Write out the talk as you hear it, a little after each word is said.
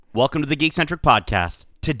Welcome to the Geek-Centric Podcast.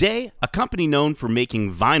 Today, a company known for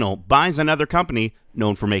making vinyl buys another company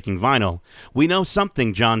known for making vinyl. We know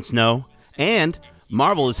something, Jon Snow. And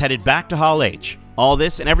Marvel is headed back to Hall H. All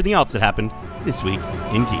this and everything else that happened this week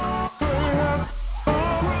in Geek.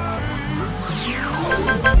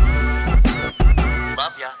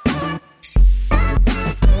 Love ya.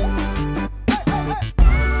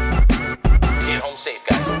 Get home safe,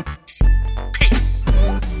 guys. Peace.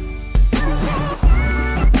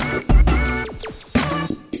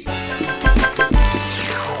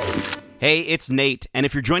 Hey, it's Nate, and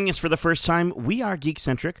if you're joining us for the first time, we are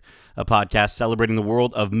Geek-Centric, a podcast celebrating the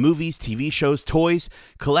world of movies, TV shows, toys,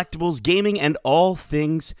 collectibles, gaming, and all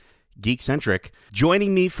things Geek-Centric.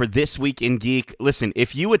 Joining me for This Week in Geek, listen,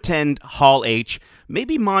 if you attend Hall H,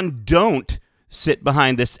 maybe don't sit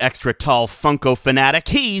behind this extra tall Funko fanatic.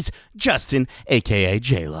 He's Justin, a.k.a.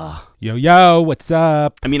 J-Law. Yo, what's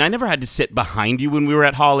up? I mean, I never had to sit behind you when we were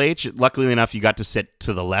at Hall H. Luckily enough, you got to sit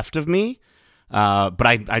to the left of me. But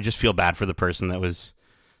I just feel bad for the person that was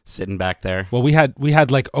sitting back there. Well, we had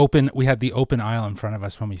the open aisle in front of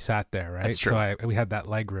us when we sat there, right? That's true. So we had that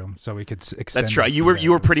leg room, so we could extend. That's true. You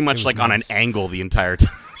were pretty much like on an angle the entire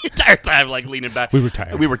time, like leaning back. We were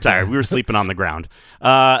tired. We were sleeping on the ground.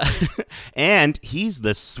 And he's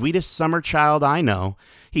the sweetest summer child I know.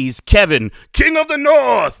 He's Kevin, King of the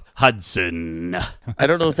North, Hudson. I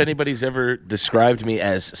don't know if anybody's ever described me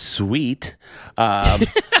as sweet. I'm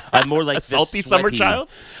more like a salty summer child.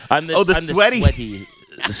 I'm the sweaty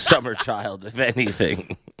summer child, if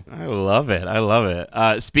anything. I love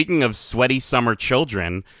it. Speaking of sweaty summer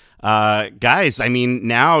children, guys, I mean,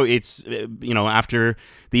 now it's, after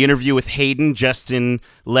the interview with Hayden, Justin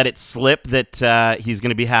let it slip that he's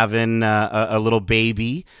going to be having a little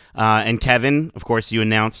baby. And Kevin, of course, you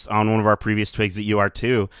announced on one of our previous twigs that you are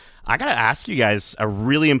too. I got to ask you guys a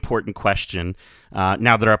really important question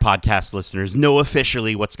now that our podcast listeners know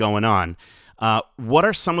officially what's going on. What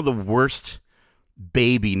are some of the worst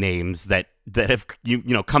baby names that have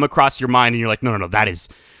come across your mind and you're like, no, that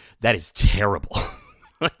is terrible?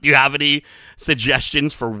 Do you have any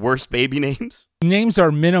suggestions for worst baby names? Names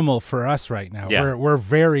are minimal for us right now. Yeah. We're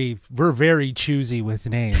very choosy with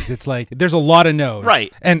names. It's like there's a lot of no's,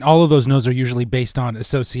 right? And all of those no's are usually based on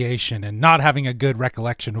association and not having a good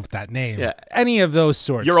recollection of that name. Yeah. Any of those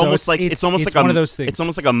sorts. You're almost like it's almost like one of those things. It's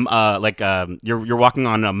almost like you're walking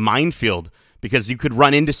on a minefield because you could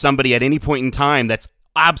run into somebody at any point in time that's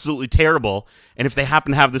absolutely terrible, and if they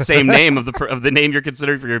happen to have the same name of the name you're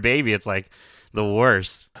considering for your baby, it's like the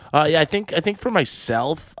worst. I think for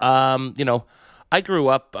myself, I grew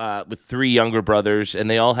up with three younger brothers, and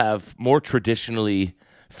they all have more traditionally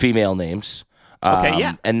female names. Okay,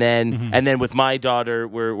 yeah. And then with my daughter,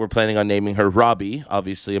 we're planning on naming her Robbie,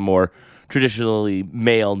 obviously a more traditionally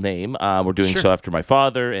male name. We're doing so after my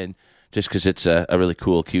father, and just because it's a really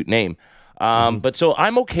cool, cute name. But so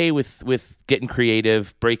I'm okay with getting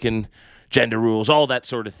creative, breaking gender rules, all that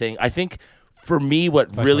sort of thing. I think for me,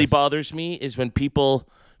 what really bothers me is when people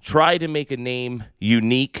try to make a name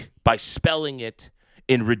unique by spelling it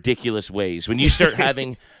in ridiculous ways. When you start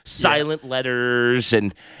having silent letters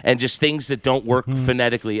and just things that don't work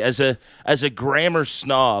phonetically. As a grammar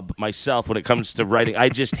snob myself, when it comes to writing, I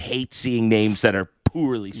just hate seeing names that are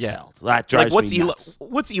poorly spelled. That drives me nuts.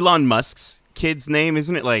 What's Elon Musk's kid's name?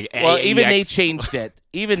 Isn't it like Well, A-E-X? even they changed it.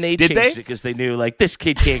 It because they knew, like, this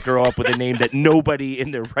kid can't grow up with a name that nobody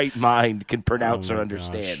in their right mind can pronounce or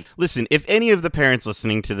understand. Gosh. Listen, if any of the parents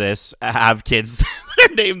listening to this have kids that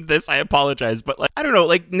are named this, I apologize. But, I don't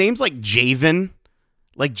know, names like Javen.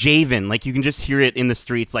 Like you can just hear it in the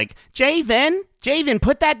streets, like, Javen,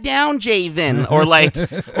 put that down, Javen. Or like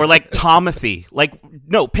Tomothy.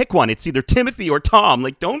 No, pick one. It's either Timothy or Tom.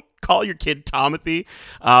 Don't call your kid Tomothy.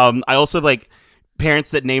 I also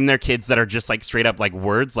parents that name their kids that are just straight up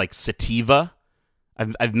words like sativa.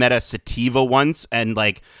 I've met a sativa once, and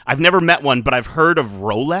I've never met one, but I've heard of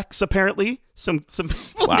Rolex. Apparently, some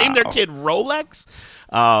people name their kid Rolex.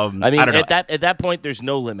 I mean, I don't know. At that point, there's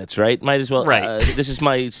no limits, right? Might as well. Right. This is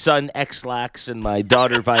my son X-Lax and my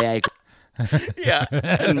daughter Viagra. Yeah,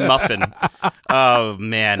 and Muffin. Oh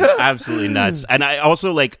man, absolutely nuts. And I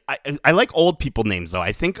also I like old people names though.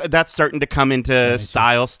 I think that's starting to come into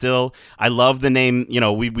style still. I love the name.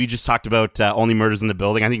 We just talked about Only Murders in the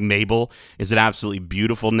Building. I think Mabel is an absolutely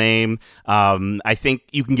beautiful name. I think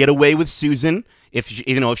you can get away with Susan if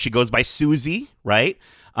she goes by Susie, right?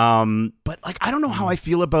 But I don't know how I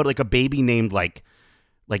feel about a baby named like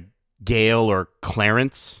Gail or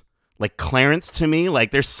Clarence. Clarence to me,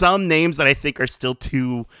 there's some names that I think are still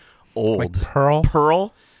too old. Like Pearl?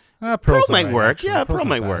 Pearl? Pearl might work. Actually. Yeah, Pearl's Pearl not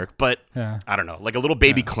might bad. work, but Yeah. I don't know. Like a little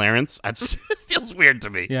baby Clarence, it feels weird to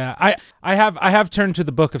me. Yeah, I have turned to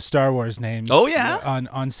the book of Star Wars names. Oh, yeah?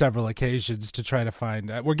 On several occasions to try to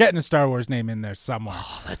find. We're getting a Star Wars name in there somewhere.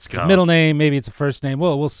 Oh, let's go. Middle name, maybe it's a first name.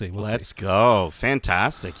 We'll see. Let's go.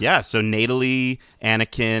 Fantastic. Yeah. So Nathalie,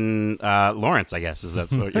 Anakin, Lawrence, I guess is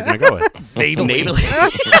that's what you're gonna go with. Nathalie.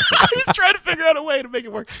 I was trying to figure out a way to make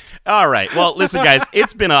it work. All right. Well, listen, guys,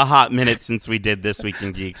 it's been a hot minute since we did This Week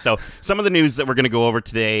in Geek. So some of the news that we're gonna go over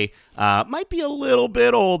today might be a little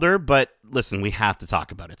bit older, but listen, we have to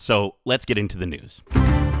talk about it. So let's get into the news.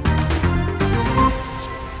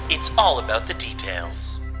 It's all about the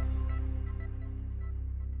details.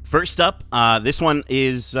 First up, this one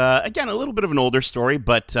is, again, a little bit of an older story,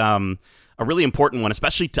 but a really important one,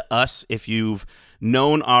 especially to us if you've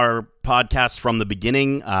known our podcast from the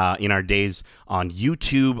beginning in our days on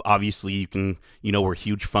YouTube. Obviously, we're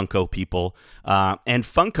huge Funko people. And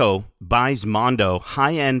Funko buys Mondo,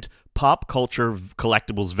 high-end pop culture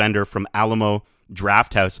collectibles vendor from Alamo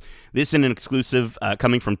Drafthouse. This is an exclusive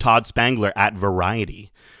coming from Todd Spangler at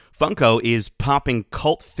Variety. Funko is popping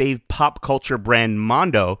cult fave pop culture brand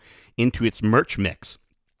Mondo into its merch mix.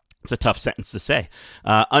 It's a tough sentence to say.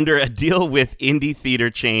 Under a deal with indie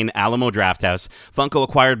theater chain Alamo Drafthouse, Funko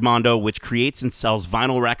acquired Mondo, which creates and sells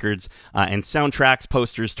vinyl records and soundtracks,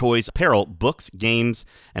 posters, toys, apparel, books, games,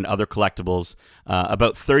 and other collectibles.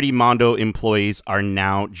 About 30 Mondo employees are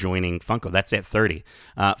now joining Funko. That's at 30.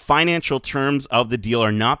 Financial terms of the deal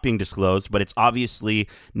are not being disclosed, but it's obviously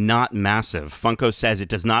not massive. Funko says it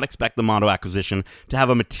does not expect the Mondo acquisition to have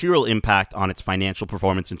a material impact on its financial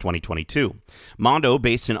performance in 2022. Mondo,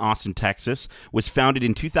 based in Austin, Texas, was founded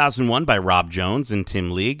in 2001 by Rob Jones and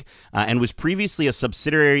Tim League and was previously a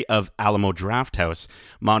subsidiary of Alamo Drafthouse.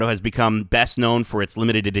 Mondo has become best known for its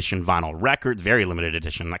limited edition vinyl records, very limited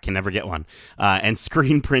edition, I can never get one, and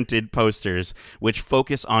screen-printed posters, which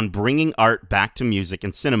focus on bringing art back to music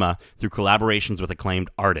and cinema through collaborations with acclaimed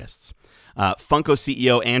artists. Funko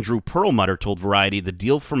CEO Andrew Perlmutter told Variety the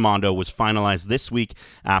deal for Mondo was finalized this week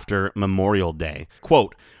after Memorial Day.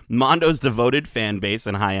 Quote, Mondo's devoted fan base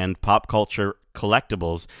and high-end pop culture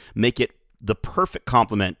collectibles make it the perfect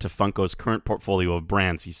complement to Funko's current portfolio of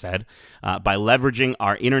brands, he said. By leveraging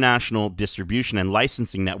our international distribution and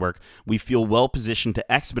licensing network, we feel well positioned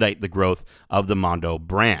to expedite the growth of the Mondo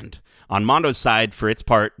brand. On Mondo's side, for its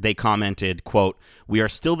part, they commented, quote, we are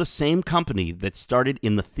still the same company that started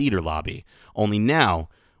in the theater lobby, only now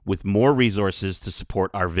with more resources to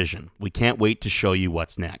support our vision. We can't wait to show you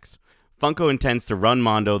what's next. Funko intends to run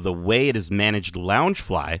Mondo the way it has managed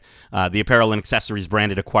Loungefly, the apparel and accessories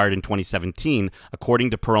brand it acquired in 2017.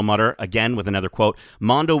 According to Perlmutter, again with another quote,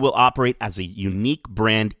 Mondo will operate as a unique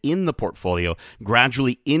brand in the portfolio,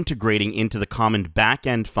 gradually integrating into the common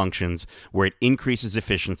back-end functions where it increases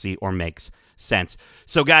efficiency or makes sense.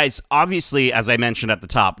 So guys, obviously, as I mentioned at the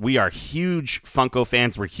top, we are huge Funko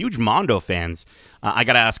fans. We're huge Mondo fans. I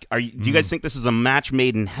got to ask, do you guys think this is a match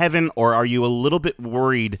made in heaven, or are you a little bit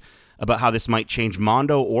worried about how this might change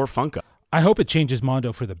Mondo or Funko? I hope it changes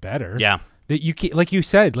Mondo for the better. Yeah. That you can't, like you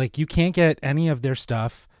said, like you can't get any of their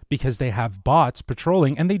stuff because they have bots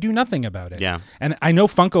patrolling and they do nothing about it. Yeah. And I know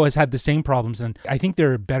Funko has had the same problems, and I think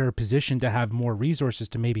they're better positioned to have more resources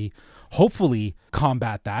to maybe hopefully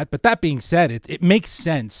combat that. But that being said, it makes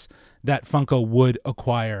sense that Funko would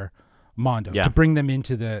acquire Mondo to bring them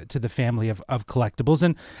into the family of collectibles.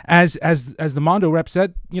 And as the Mondo rep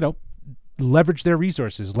said, leverage their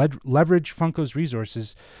resources, leverage Funko's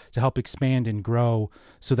resources to help expand and grow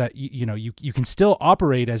so that you can still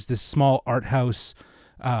operate as this small art house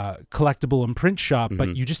collectible and print shop,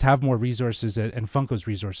 but you just have more resources and Funko's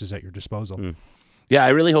resources at your disposal. Yeah, I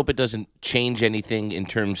really hope it doesn't change anything in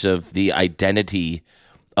terms of the identity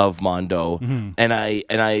of Mondo, and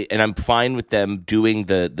I'm fine with them doing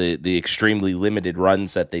the extremely limited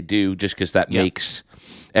runs that they do, just because that makes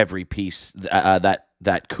every piece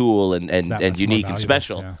that cool and unique and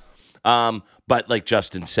special. Yeah. But like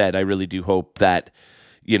Justin said, I really do hope that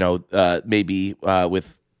maybe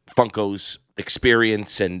with Funko's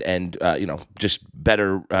experience and just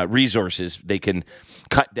better resources, they can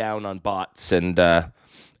cut down on bots and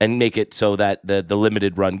make it so that the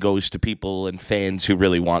limited run goes to people and fans who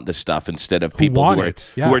really want the stuff instead of people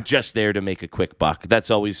who are just there to make a quick buck. That's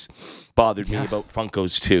always bothered me about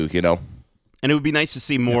Funkos too, And it would be nice to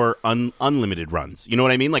see more unlimited runs. You know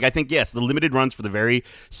what I mean? Like, I think, yes, the limited runs for the very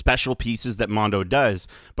special pieces that Mondo does.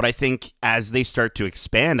 But I think as they start to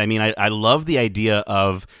expand, I mean, I love the idea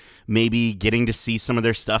of maybe getting to see some of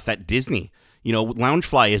their stuff at Disney.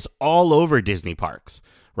 Loungefly is all over Disney parks,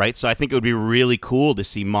 right? So I think it would be really cool to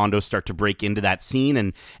see Mondo start to break into that scene,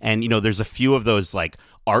 and there's a few of those like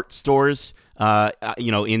art stores,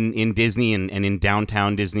 in Disney and in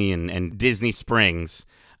downtown Disney and Disney Springs,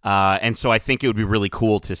 and so I think it would be really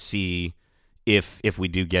cool to see if we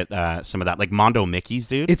do get some of that, like Mondo Mickeys,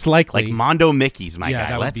 dude. It's likely. Like Mondo Mickeys, my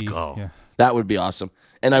guy. Let's go. Yeah. That would be awesome.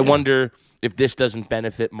 And I wonder if this doesn't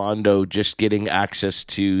benefit Mondo just getting access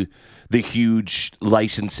to the huge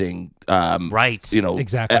licensing, right?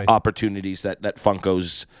 Exactly. Opportunities that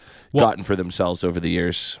Funko's gotten for themselves over the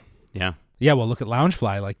years. Yeah. Yeah, well, look at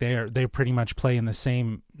Loungefly. Like they pretty much play in the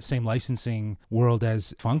same licensing world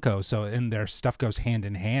as Funko. So, and their stuff goes hand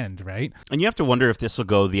in hand, right? And you have to wonder if this will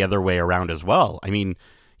go the other way around as well. I mean,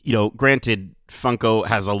 granted, Funko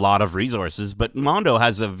has a lot of resources, but Mondo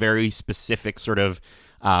has a very specific sort of,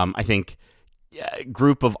 I think,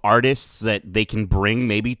 group of artists that they can bring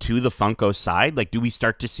maybe to the Funko side. Like, do we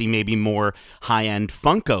start to see maybe more high-end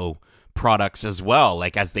Funko products as well,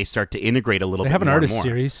 like as they start to integrate a little bit more? They have an artist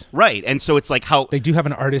series, right? And so it's like, how they do have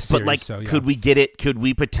an artist series, but like, so, yeah. could we get it? Could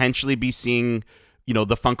we potentially be seeing,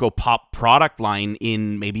 the Funko Pop product line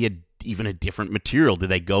in maybe even a different material? Do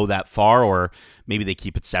they go that far, or maybe they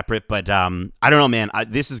keep it separate? But I don't know, man.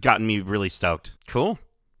 This has gotten me really stoked. Cool,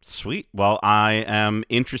 sweet. Well, I am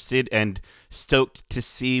interested and stoked to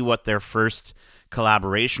see what their first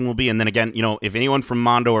collaboration will be. And then again, if anyone from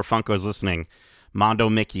Mondo or Funko is listening, Mondo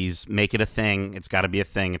Mickeys, make it a thing. It's got to be a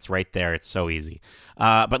thing. It's right there. It's so easy.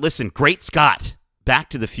 But listen, Great Scott, Back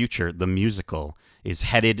to the Future, the musical, is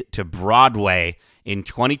headed to Broadway in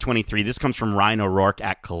 2023. This comes from Ryan O'Rourke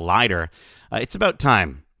at Collider. It's about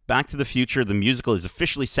time. Back to the Future, the musical, is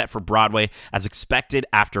officially set for Broadway as expected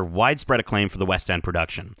after widespread acclaim for the West End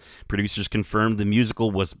production. Producers confirmed the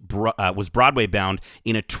musical was Broadway bound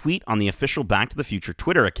in a tweet on the official Back to the Future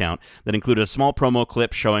Twitter account that included a small promo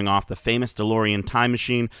clip showing off the famous DeLorean time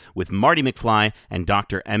machine with Marty McFly and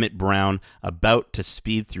Dr. Emmett Brown about to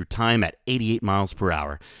speed through time at 88 miles per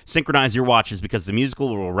hour. Synchronize your watches because the musical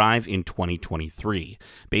will arrive in 2023.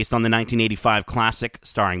 Based on the 1985 classic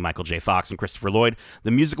starring Michael J. Fox and Christopher Lloyd,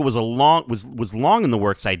 the musical was long in the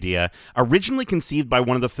works idea, originally conceived by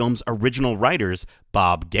one of the film's original writers,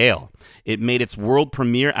 Bob Gale. It made its world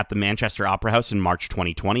premiere at the Manchester Opera House in March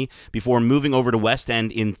 2020 before moving over to West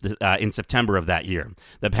End in September of that year.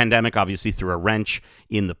 The pandemic obviously threw a wrench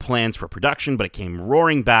in the plans for production, but it came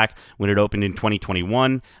roaring back when it opened in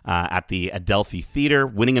 2021 at the Adelphi Theatre,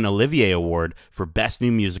 winning an Olivier Award for Best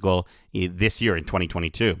New Musical this year in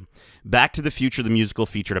 2022. Back to the Future, the musical,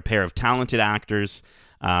 featured a pair of talented actors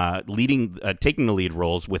taking the lead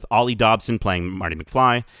roles, with Ollie Dobson playing Marty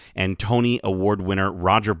McFly and Tony Award winner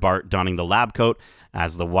Roger Bart donning the lab coat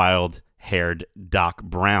as the wild-haired Doc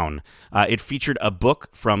Brown. It featured a book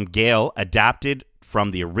from Gale adapted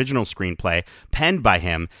from the original screenplay, penned by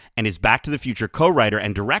him and his Back to the Future co-writer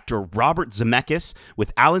and director Robert Zemeckis,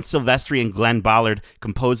 with Alan Silvestri and Glenn Ballard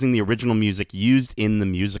composing the original music used in the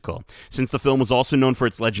musical. Since the film was also known for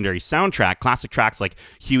its legendary soundtrack, classic tracks like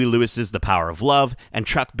Huey Lewis's The Power of Love and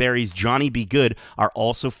Chuck Berry's Johnny Be Good are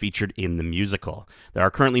also featured in the musical. There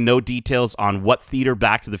are currently no details on what theater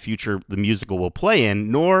Back to the Future the musical will play in,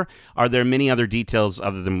 nor are there many other details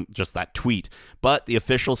other than just that tweet. But the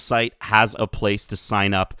official site has a place to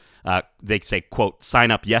sign up. They say, quote, sign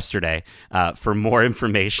up yesterday for more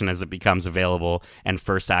information as it becomes available and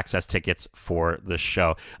first access tickets for the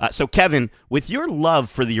show. So, Kevin, with your love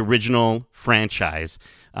for the original franchise,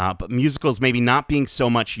 but musicals maybe not being so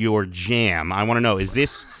much your jam, I want to know, is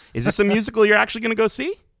this a musical you're actually going to go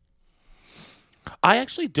see? I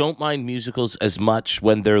actually don't mind musicals as much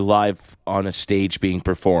when they're live on a stage being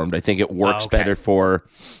performed. I think it works better for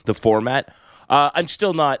the format. I'm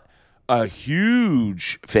still not a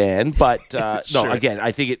huge fan, but Sure. no, again,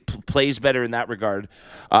 I think it plays better in that regard.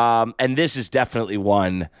 And this is definitely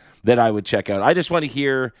one that I would check out. I just want to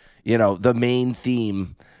hear, the main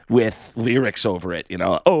theme with lyrics over it,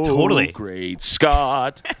 Oh, Totally. Great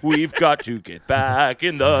Scott, we've got to get back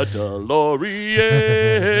in the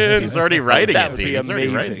DeLorean. He's already writing That it, would dude. be He's already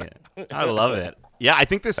amazing. writing it. I love it. Yeah, I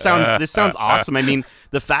think this sounds awesome. I mean,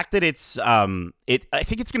 the fact that it's I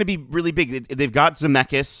think it's going to be really big. They've got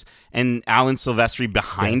Zemeckis and Alan Silvestri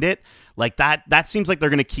behind it. Like that seems like they're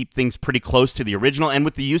going to keep things pretty close to the original. And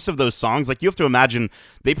with the use of those songs, like, you have to imagine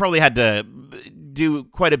they probably had to do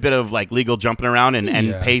quite a bit of like legal jumping around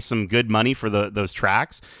and pay some good money for those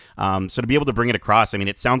tracks. So to be able to bring it across, I mean,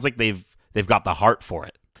 it sounds like they've got the heart for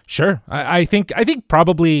it. Sure. I think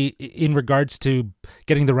probably in regards to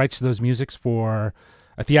getting the rights to those musics for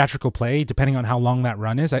a theatrical play, depending on how long that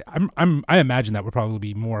run is, I imagine that would probably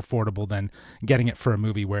be more affordable than getting it for a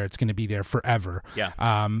movie where it's going to be there forever. Yeah.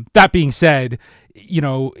 That being said,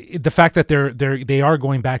 the fact that they are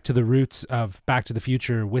going back to the roots of Back to the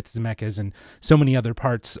Future with Zemeckis and so many other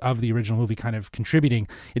parts of the original movie kind of contributing,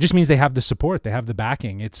 it just means they have the support, they have the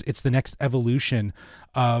backing. It's the next evolution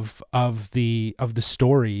of the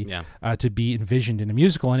story to be envisioned in a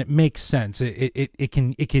musical, and it makes sense. It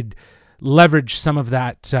could leverage some of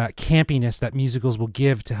that campiness that musicals will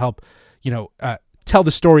give to help tell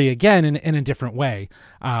the story again in a different way,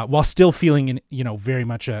 while still feeling very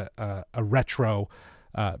much a retro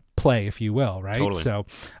play, if you will, right? Totally. So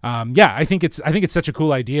I think it's such a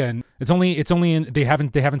cool idea, and it's only in, they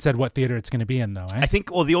haven't said what theater it's going to be in, though. I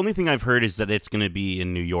think the only thing I've heard is that it's going to be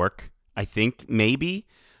in New York. I think maybe,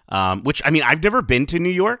 which, I mean, I've never been to New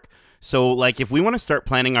York, so like if we want to start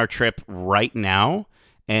planning our trip right now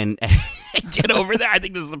and get over there, I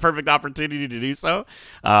think this is the perfect opportunity to do so.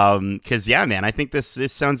 Because man, I think this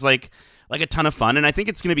sounds like a ton of fun, and I think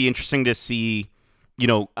it's going to be interesting to see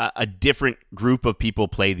a different group of people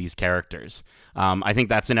play these characters. I think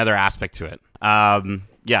that's another aspect to it.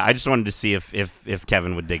 I just wanted to see if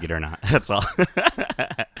Kevin would dig it or not. That's all.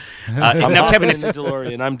 Now, Kevin, in the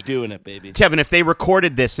DeLorean, I'm doing it, baby. Kevin, if they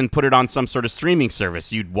recorded this and put it on some sort of streaming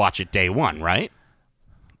service, you'd watch it day one, right?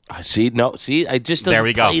 I just doesn't there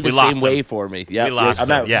we go. play the we lost same him. way for me. Yeah, we lost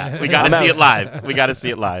him. Yeah, we got to see it live. We got to see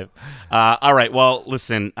it live. All right. Well,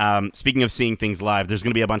 listen. Speaking of seeing things live, there's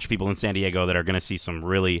going to be a bunch of people in San Diego that are going to see some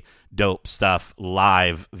really dope stuff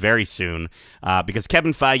live very soon, because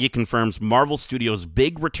Kevin Feige confirms Marvel Studios'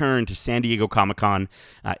 big return to San Diego Comic-Con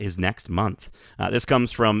is next month. This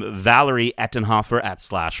comes from Valerie Ettenhofer at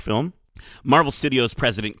 /Film. Marvel Studios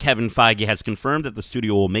president Kevin Feige has confirmed that the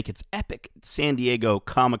studio will make its epic San Diego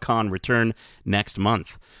Comic-Con return next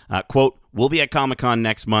month. Quote, "We'll be at Comic-Con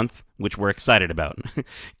next month, which we're excited about."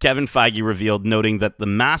 Kevin Feige revealed, noting that the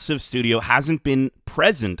massive studio hasn't been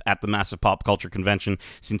present at the massive pop culture convention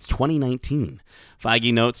since 2019.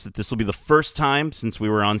 Feige notes that this will be the first time since we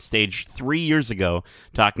were on stage 3 years ago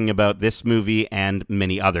talking about this movie and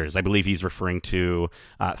many others. I believe he's referring to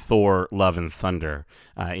Thor, Love and Thunder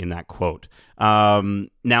in that quote. Now,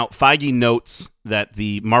 Feige notes that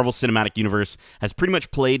the Marvel Cinematic Universe has pretty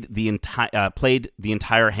much played the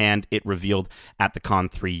entire hand it revealed at the con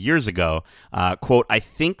 3 years ago. Quote, "I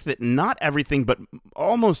think that not everything, but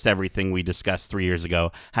almost everything we discussed 3 years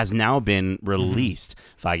ago has now been released,"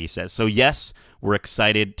 Feige says. So yes, we're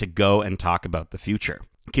excited to go and talk about the future.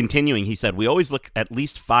 Continuing, he said, "We always look at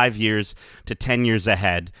least 5 years to 10 years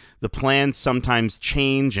ahead. The plans sometimes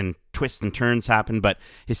change and twists and turns happen, but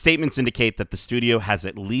his statements indicate that the studio has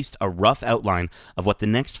at least a rough outline of what the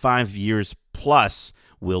next 5 years plus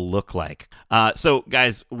will look like." So,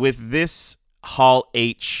 guys, with this Hall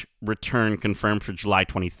H return confirmed for July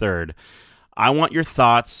 23rd, I want your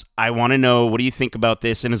thoughts. I want to know, what do you think about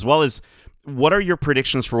this? And as well as, what are your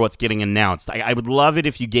predictions for what's getting announced? I would love it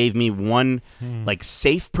if you gave me one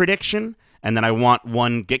safe prediction, and then I want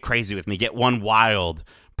one, get crazy with me, get one wild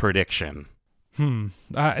prediction.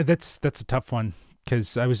 That's a tough one,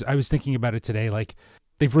 because I was thinking about it today. Like,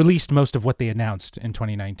 they've released most of what they announced in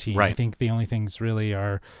 2019. Right. I think the only things really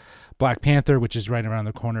are Black Panther, which is right around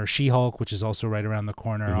the corner, She-Hulk, which is also right around the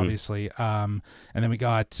corner, obviously. And then we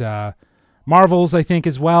got Marvels, I think,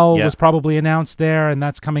 as well, was probably announced there, and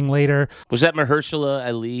that's coming later. Was that Mahershala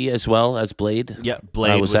Ali as well as Blade? Yeah,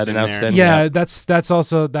 Blade was that announced there. then? Yeah,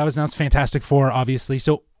 that was announced. Fantastic Four, obviously.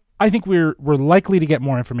 So I think we're likely to get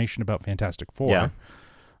more information about Fantastic Four. Yeah.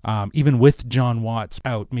 Even with John Watts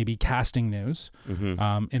out, maybe casting news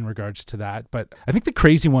in regards to that. But I think the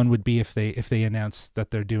crazy one would be if they announce that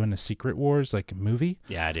they're doing a Secret Wars movie.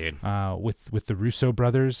 Yeah, dude. With the Russo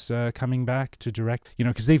brothers coming back to direct,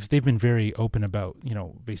 because they've been very open about,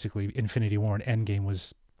 basically Infinity War and Endgame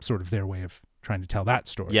was sort of their way of trying to tell that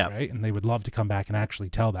story, right? And they would love to come back and actually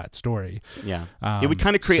tell that story. Yeah, it would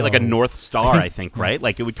kind of create like a North Star, I think, right?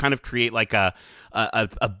 Like it would kind of create like a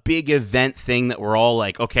big event thing that we're all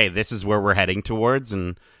like, okay, this is where we're heading towards.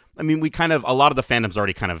 And I mean, a lot of the fandom's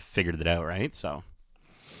already kind of figured it out, right? So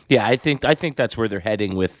yeah, I think that's where they're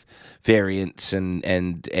heading with variants and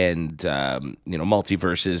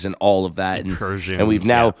multiverses and all of that, incursions, and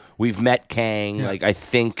we've met Kang. Yeah. Like I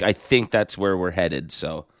think that's where we're headed.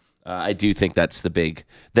 So. I do think that's the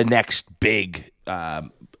next big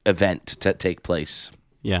event to take place.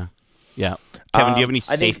 Yeah. Kevin, do you have any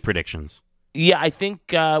safe predictions? Yeah, I think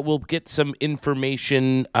we'll get some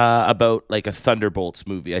information about like a Thunderbolts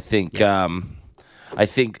movie. I think I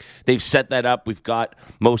think they've set that up. We've got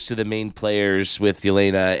most of the main players with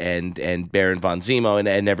Yelena and Baron von Zemo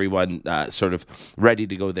and everyone sort of ready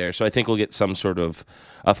to go there. So I think we'll get some sort of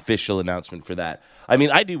official announcement for that. I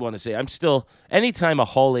mean, I do want to say, I'm still, anytime a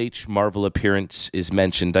Hall H Marvel appearance is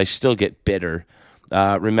mentioned, I still get bitter,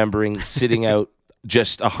 remembering sitting out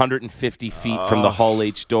just 150 feet from the Hall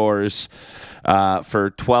H doors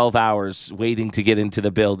for 12 hours waiting to get into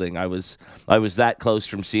the building. I was that close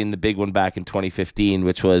from seeing the big one back in 2015,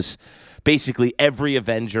 which was basically every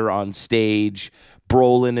Avenger on stage.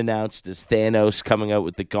 Brolin announced as Thanos coming out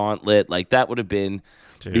with the gauntlet. Like, that would have been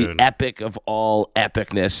the epic of all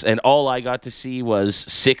epicness. And all I got to see was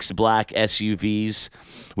 6 black SUVs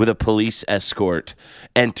with a police escort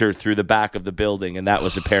enter through the back of the building. And that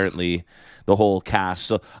was apparently the whole cast.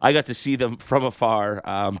 So I got to see them from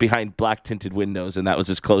afar behind black tinted windows, and that was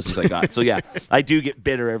as close as I got. So yeah, I do get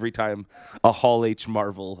bitter every time a Hall H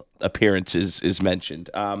Marvel appearance is mentioned.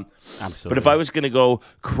 Absolutely. But if I was going to go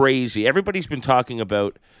crazy, everybody's been talking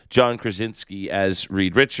about John Krasinski as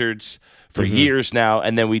Reed Richards for years now,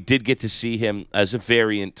 and then we did get to see him as a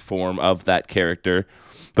variant form of that character.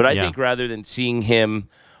 But I think rather than seeing him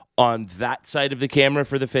on that side of the camera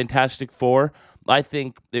for the Fantastic Four, I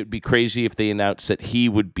think it would be crazy if they announced that he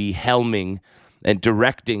would be helming and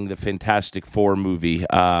directing the Fantastic Four movie.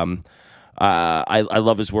 I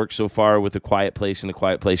love his work so far with A Quiet Place and A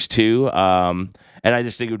Quiet Place 2. And I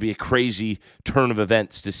just think it would be a crazy turn of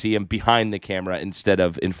events to see him behind the camera instead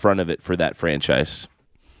of in front of it for that franchise.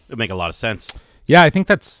 It would make a lot of sense. Yeah, I think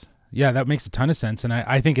that makes a ton of sense. And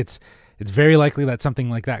I think it's very likely that something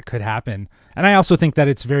like that could happen. And I also think that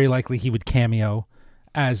it's very likely he would cameo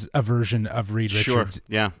as a version of Reed Richards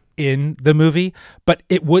in the movie, but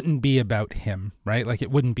it wouldn't be about him, right? Like,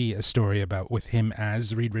 it wouldn't be a story about with him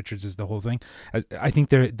as Reed Richards is the whole thing. I think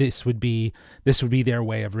this would be their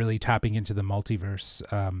way of really tapping into the multiverse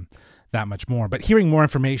that much more. But hearing more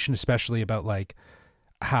information, especially about like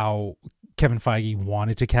how Kevin Feige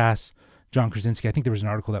wanted to cast John Krasinski, I think there was an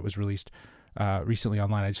article that was released recently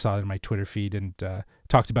online. I just saw it in my Twitter feed and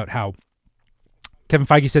talked about how Kevin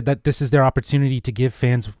Feige said that this is their opportunity to give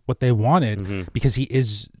fans what they wanted because he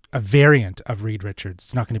is a variant of Reed Richards.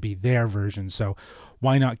 It's not going to be their version, so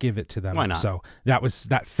why not give it to them? Why not? So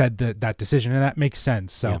that fed that decision, and that makes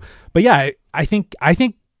sense. So, but yeah, I think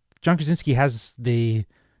John Krasinski has the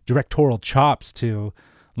directorial chops to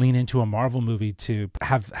lean into a Marvel movie to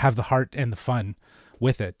have the heart and the fun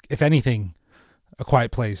with it. If anything, A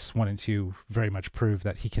Quiet Place 1 and 2 very much prove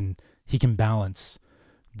that he can balance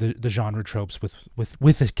the genre tropes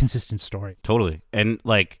with a consistent story. Totally. And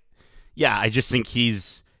like, yeah, I just think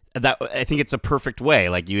I think it's a perfect way.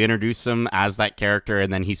 Like, you introduce him as that character,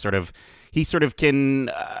 and then he sort of can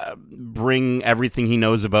bring everything he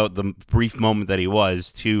knows about the brief moment that he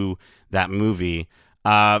was to that movie.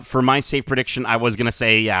 For my safe prediction, I was going to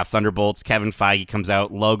say, Thunderbolts, Kevin Feige comes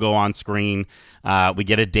out, logo on screen. We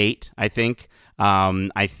get a date, I think.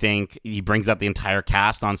 I think he brings out the entire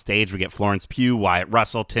cast on stage. We get Florence Pugh, Wyatt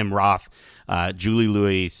Russell, Tim Roth, Julie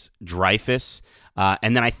Louis-Dreyfus.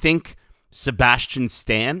 And then I think Sebastian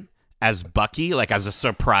Stan as Bucky, like as a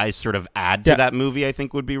surprise sort of add to that movie, I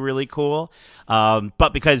think would be really cool.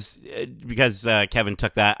 But because Kevin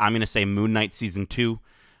took that, I'm going to say Moon Knight Season 2,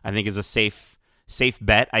 I think is a safe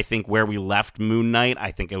bet. I think where we left Moon Knight,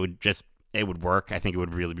 I think it would work. I think it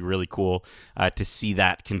would really be really cool to see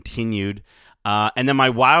that continued. And then my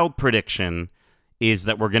wild prediction is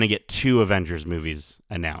that we're going to get 2 Avengers movies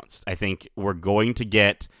announced. I think we're going to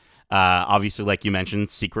get, obviously, like you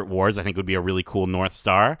mentioned, Secret Wars. I think would be a really cool North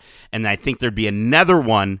Star. And I think there'd be another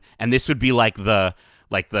one, and this would be like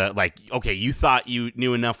okay, you thought you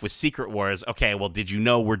knew enough with Secret Wars. Okay, well, did you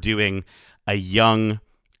know we're doing a Young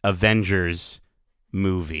Avengers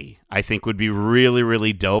movie? I think would be really,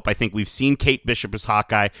 really dope. I think we've seen Kate Bishop as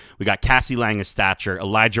Hawkeye. We got Cassie Lang as Stature,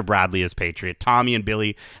 Elijah Bradley as Patriot, Tommy and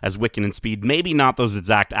Billy as Wiccan and Speed. Maybe not those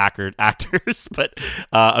exact actors, but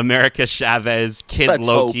America Chavez, Kid Let's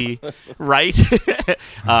Loki, right?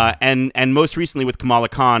 And most recently with Kamala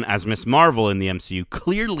Khan as Miss Marvel in the MCU.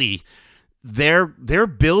 Clearly, they're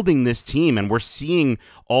building this team, and we're seeing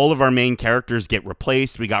all of our main characters get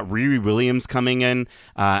replaced. We got Riri Williams coming in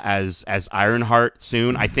as Ironheart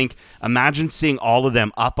soon. I think, imagine seeing all of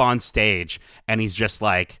them up on stage, and he's just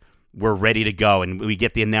like, we're ready to go, and we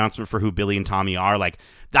get the announcement for who Billy and Tommy are. Like,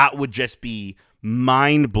 that would just be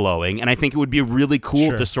mind-blowing, and I think it would be really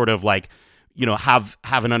cool to sort of like, you know, have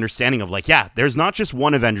an understanding of like, yeah, there's not just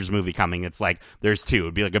one Avengers movie coming. It's like there's 2.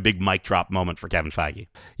 It'd be like a big mic drop moment for Kevin Feige.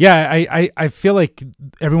 Yeah, I feel like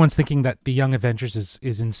everyone's thinking that the Young Avengers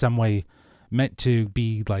is in some way meant to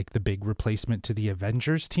be like the big replacement to the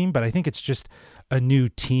Avengers team, but I think it's just a new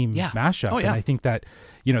team mashup. And I think that,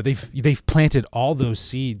 they've planted all those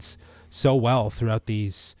seeds so well throughout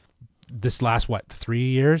this last 3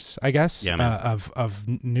 years, I guess, of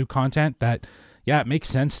new content that it makes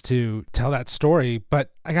sense to tell that story.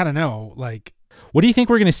 But I gotta know, like, what do you think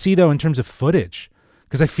we're gonna see though in terms of footage?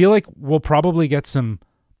 Because I feel like we'll probably get some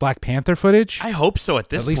Black Panther footage. I hope so at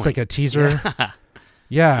this point. At least like a teaser.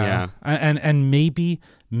 Yeah. And maybe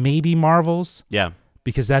Marvel's. Yeah.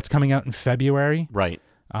 Because that's coming out in February. Right.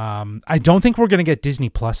 I don't think we're going to get Disney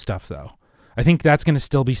Plus stuff, though. I think that's going to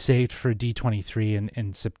still be saved for D23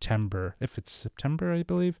 in September. If it's September, I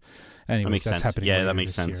believe. Anyway, that's sense. happening. Yeah, that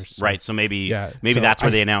makes sense. Year, so. Right. So maybe that's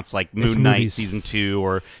where they announce like Moon Knight season 2,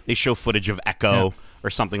 or they show footage of Echo or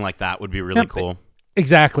something like that. Would be really cool.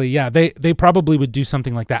 Exactly. Yeah, they probably would do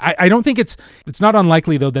something like that. I don't think it's not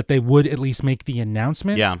unlikely though that they would at least make the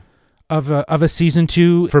announcement. Yeah. Of a season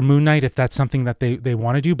 2 for Moon Knight if that's something that they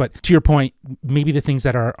want to do. But to your point, maybe the things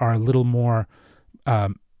that are a little more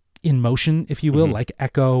in motion, if you will, like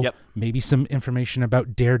Echo, maybe some information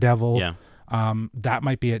about Daredevil. Yeah. That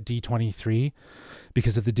might be at D23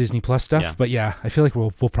 because of the Disney Plus stuff. Yeah. But yeah, I feel like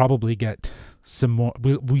we'll probably get some more.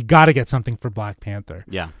 We got to get something for Black Panther.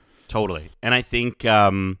 Yeah. Totally. And I think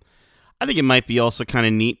it might be also kind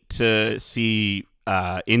of neat to see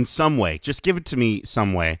in some way, just give it to me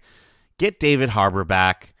some way, get David Harbour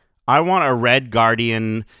back. I want a Red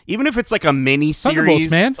Guardian, even if it's like a mini series.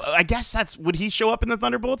 Man. I guess would he show up in the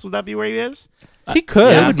Thunderbolts? Would that be where he is? He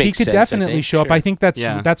could. Yeah, He could sense, definitely show up. sure. I think that's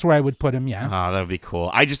where I would put him. Yeah. Oh, that would be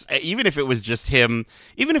cool. Even if it was just him,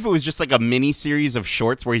 even if it was just like a mini series of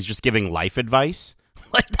shorts where he's just giving life advice,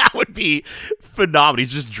 like that would be phenomenal.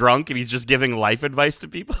 He's just drunk and he's just giving life advice to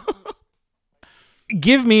people.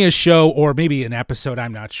 Give me a show or maybe an episode,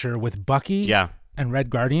 I'm not sure, with Bucky and Red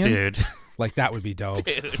Guardian. Dude. Like, that would be dope.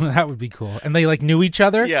 That would be cool. And they, like, knew each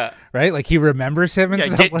other. Yeah. Right? Like, he remembers him and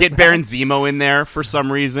stuff get like Baron Zemo in there for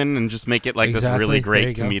some reason and just make it like this really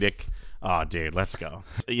great There you comedic. Oh, dude, let's go.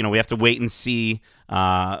 We have to wait and see.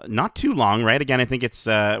 Not too long, right? Again, I think it's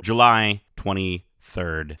July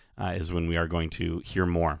 23rd is when we are going to hear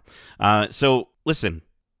more. So, listen,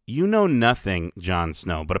 you know nothing, Jon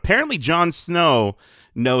Snow, but apparently Jon Snow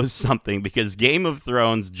knows something, because Game of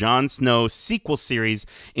Thrones Jon Snow sequel series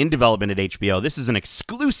in development at HBO. This is an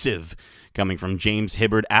exclusive coming from James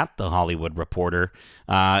Hibbard at The Hollywood Reporter.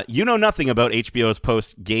 You know nothing about HBO's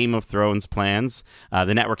post-Game of Thrones plans.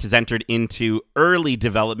 The network has entered into early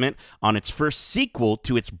development on its first sequel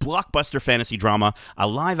to its blockbuster fantasy drama, a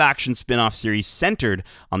live-action spin-off series centered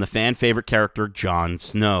on the fan-favorite character Jon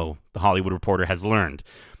Snow, The Hollywood Reporter has learned.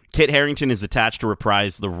 Kit Harington is attached to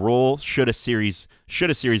reprise the role should a series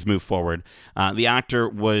move forward. The actor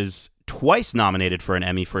was twice nominated for an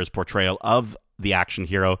Emmy for his portrayal of the action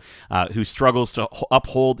hero who struggles to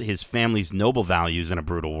uphold his family's noble values in a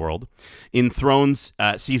brutal world. In Thrones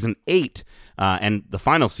Season 8 and the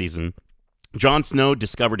final season, Jon Snow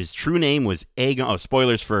discovered his true name was Aegon. Oh,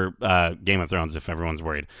 spoilers for Game of Thrones if everyone's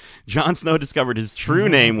worried. Jon Snow discovered his true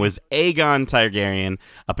name was Aegon Targaryen,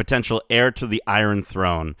 a potential heir to the Iron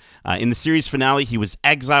Throne. In the series finale, he was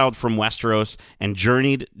exiled from Westeros and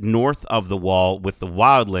journeyed north of the Wall with the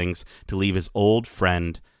wildlings to leave his old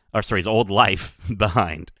life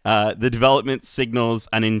behind. The development signals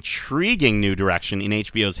an intriguing new direction in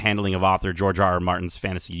HBO's handling of author George R.R. Martin's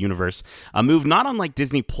fantasy universe, a move not unlike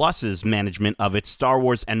Disney Plus's management of its Star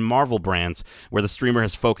Wars and Marvel brands, where the streamer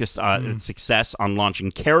has focused its success on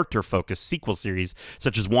launching character-focused sequel series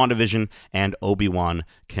such as WandaVision and Obi-Wan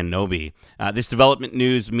Kenobi. This development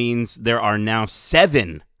news means there are now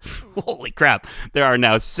 7 holy crap. There are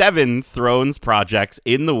now 7 Thrones projects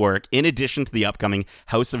in the work, in addition to the upcoming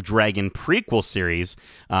House of Dragon prequel series,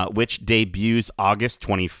 which debuts August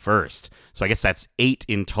 21st. So I guess that's 8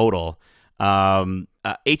 in total.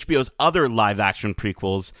 HBO's other live-action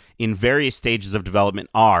prequels in various stages of development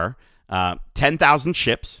are 10,000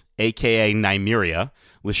 Ships, a.k.a. Nymeria,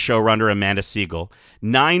 with showrunner Amanda Siegel,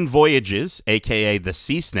 9 Voyages, a.k.a. The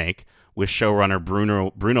Sea Snake, with showrunner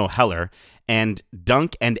Bruno Heller, and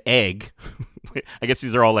Dunk and Egg, I guess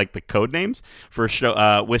these are all like the code names, for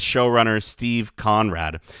with showrunner Steve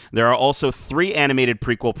Conrad. There are also 3 animated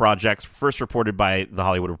prequel projects first reported by The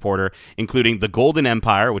Hollywood Reporter, including The Golden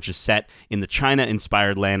Empire, which is set in the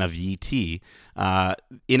China-inspired land of Yi Ti.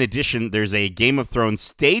 In addition, there's a Game of Thrones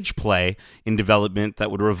stage play in development that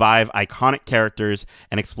would revive iconic characters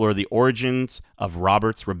and explore the origins of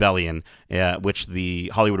Robert's Rebellion, which the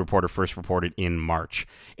Hollywood Reporter first reported in March.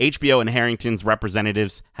 HBO and Harrington's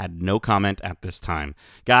representatives had no comment at this time.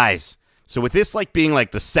 Guys, So with this like being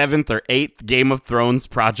like the 7th or 8th Game of Thrones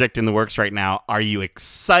project in the works right now, are you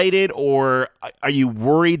excited or are you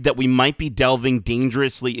worried that we might be delving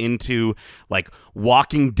dangerously into like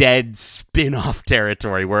Walking Dead spin-off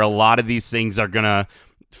territory where a lot of these things are going to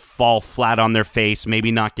fall flat on their face, maybe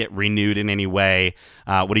not get renewed in any way?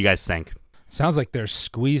 What do you guys think? Sounds like they're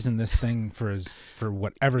squeezing this thing for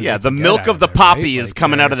whatever. Yeah, they the can get milk out of the it, poppy right? is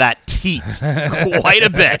coming out of that teat quite a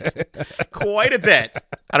bit.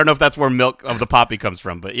 I don't know if that's where milk of the poppy comes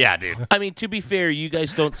from, but yeah, dude. I mean, to be fair, you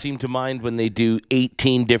guys don't seem to mind when they do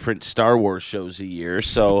 18 different Star Wars shows a year.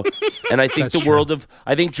 So, and I think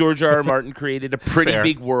I think George R. R. Martin created a pretty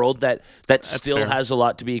big world that still fair. has a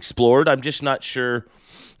lot to be explored. I'm just not sure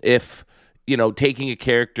if, taking a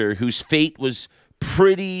character whose fate was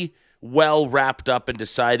pretty well wrapped up and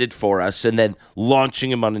decided for us, and then launching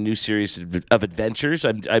him on a new series of adventures.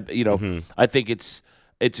 I think it's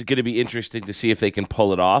going to be interesting to see if they can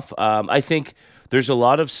pull it off. I think there's a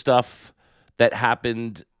lot of stuff that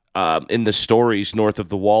happened in the stories north of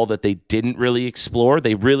the Wall that they didn't really explore.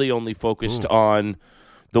 They really only focused on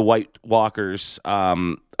the White Walkers,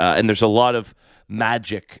 and there's a lot of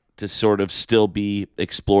magic to sort of still be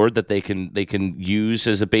explored that they can use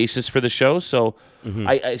as a basis for the show. So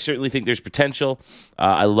I certainly think there's potential.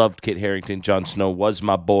 I loved Kit Harington. Jon Snow was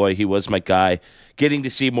my boy. He was my guy. Getting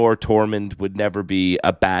to see more Tormund would never be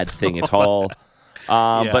a bad thing at all.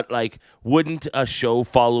 But like, wouldn't a show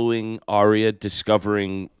following Arya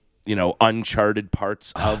discovering, uncharted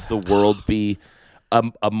parts of the world be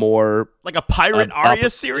a more like a pirate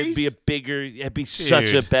Arya series? It'd be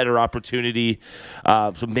such a better opportunity.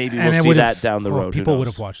 So maybe we'll see that down the road. People would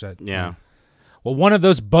have watched that. Yeah. Well, one of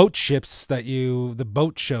those boat ships the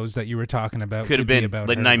boat shows that you were talking about could have been about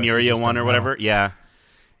like her, Nymeria one or whatever. Yeah.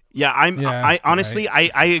 Yeah, I honestly, right.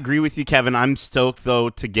 I agree with you, Kevin. I'm stoked, though,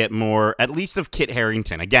 to get more, at least of Kit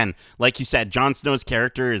Harington. Again, like you said, Jon Snow's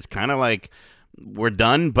character is kind of like, we're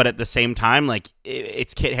done, but at the same time, like,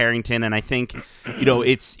 it's Kit Harington, and I think,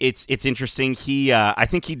 it's interesting. I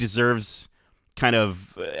think he deserves kind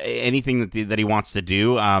of anything that he wants to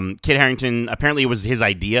do. Kit Harington, apparently it was his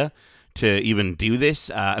idea to even do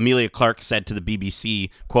this. Amelia Clark said to the BBC,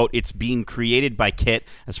 quote, "It's being created by Kit,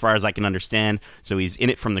 as far as I can understand, so he's in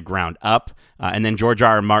it from the ground up." And then George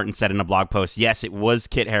R. R. Martin said in a blog post, "Yes, it was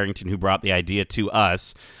Kit Harington who brought the idea to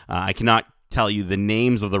us. I cannot tell you the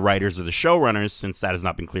names of the writers or the showrunners, since that has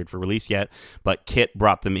not been cleared for release yet, but Kit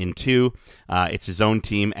brought them in too. It's his own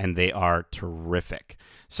team, and they are terrific."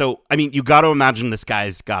 So, I mean, you got to imagine this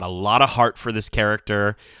guy's got a lot of heart for this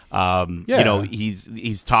character.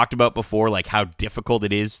 He's talked about before, like, how difficult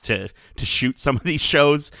it is to shoot some of these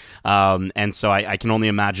shows. And so I can only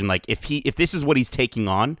imagine, like, if this is what he's taking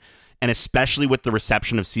on, and especially with the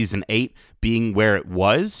reception of season 8 being where it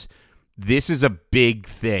was, this is a big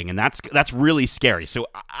thing, and that's really scary. So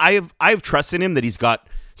I have trust in him that he's got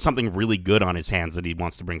something really good on his hands that he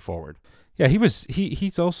wants to bring forward. Yeah,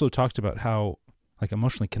 he's also talked about how, like,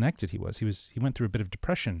 emotionally connected he was. He went through a bit of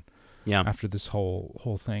depression after this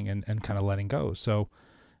whole thing and kind of letting go. So,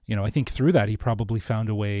 I think through that he probably found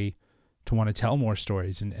a way to want to tell more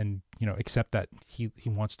stories and accept that he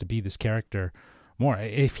wants to be this character more.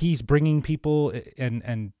 If he's bringing people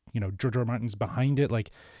and George R. R. Martin's behind it,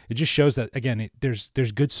 like, it just shows that, again,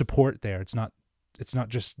 there's good support there. It's not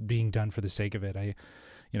just being done for the sake of it.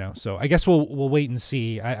 So I guess we'll wait and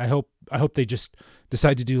see. I hope they just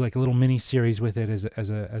decide to do like a little mini series with it as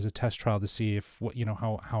a test trial to see if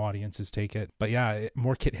how audiences take it. But yeah,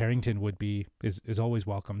 more Kit Harington is always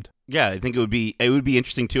welcomed. Yeah, I think it would be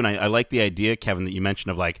interesting too, and I like the idea, Kevin, that you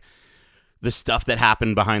mentioned of like the stuff that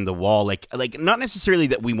happened behind the wall, like not necessarily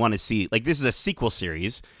that we want to see. Like, this is a sequel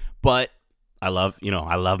series, but I love me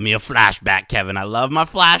a flashback, Kevin. I love my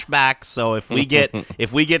flashbacks. So if we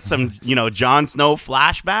get some, Jon Snow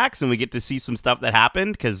flashbacks and we get to see some stuff that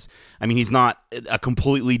happened, because I mean, he's not a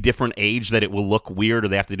completely different age that it will look weird or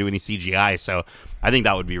they have to do any CGI. So I think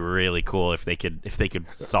that would be really cool if they could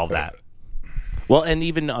solve that. Well, and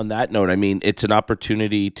even on that note, I mean, it's an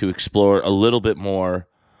opportunity to explore a little bit more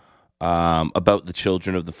about the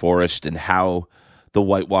Children of the Forest and how the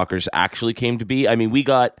White Walkers actually came to be. I mean, we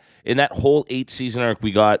got, in that whole 8-season arc,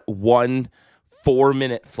 we got 1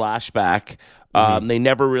 4-minute flashback. They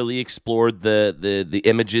never really explored the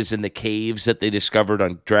images in the caves that they discovered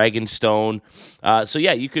on Dragonstone. So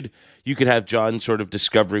yeah, you could have Jon sort of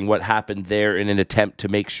discovering what happened there in an attempt to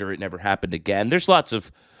make sure it never happened again. There's lots of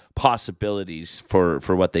possibilities for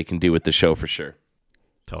what they can do with the show, for sure.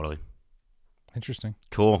 Totally. Interesting.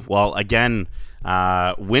 Cool. Well, again,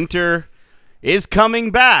 winter is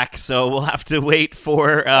coming back. So we'll have to wait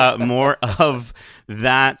for more of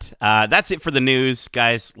that. That's it for the news,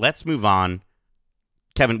 guys. Let's move on.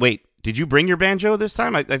 Kevin, wait, did you bring your banjo this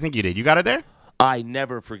time? I think you did. You got it there? I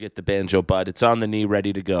never forget the banjo, bud. It's on the knee,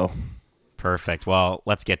 ready to go. Perfect. Well,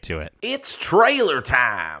 let's get to it. It's trailer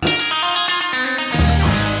time.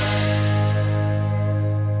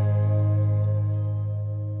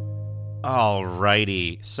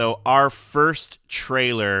 Alrighty. So our first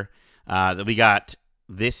trailer that we got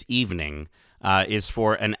this evening is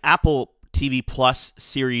for an Apple TV Plus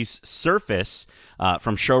series Surface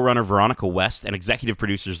from showrunner Veronica West and executive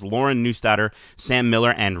producers Lauren Neustadter, Sam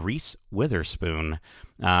Miller, and Reese Witherspoon.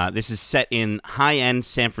 This is set in high-end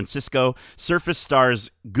San Francisco. Surface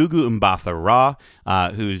stars Gugu Mbatha-Raw,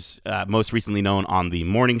 who's most recently known on The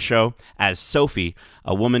Morning Show, as Sophie,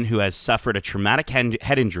 a woman who has suffered a traumatic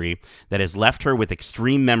head injury that has left her with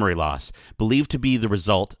extreme memory loss, believed to be the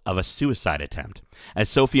result of a suicide attempt. As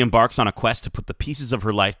Sophie embarks on a quest to put the pieces of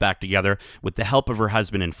her life back together with the help of her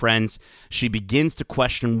husband and friends, she begins to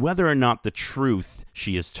question whether or not the truth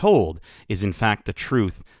she is told is in fact the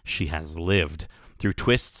truth she has lived. Through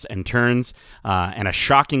twists and turns and a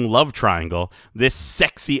shocking love triangle, this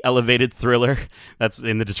sexy elevated thriller, that's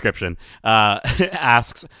in the description,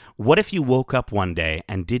 asks, what if you woke up one day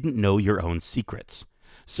and didn't know your own secrets?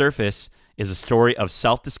 Surface is a story of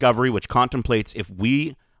self-discovery which contemplates if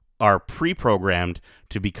we are pre-programmed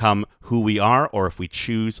to become who we are or if we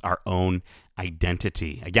choose our own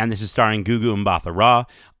identity. Again, this is starring Gugu Mbatha-Raw,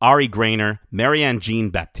 Ari Grainer, Marianne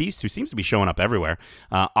Jean-Baptiste, who seems to be showing up everywhere,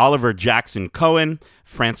 Oliver Jackson Cohen,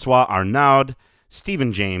 Francois Arnaud,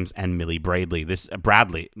 Stephen James, and Millie Brady.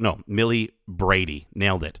 Millie Brady.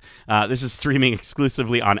 Nailed it. This is streaming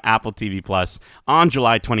exclusively on Apple TV Plus on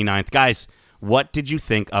July 29th. Guys, what did you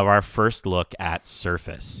think of our first look at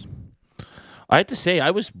Surface? I have to say,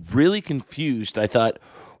 I was really confused. I thought,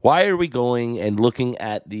 why are we going and looking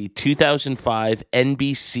at the 2005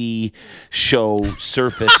 NBC show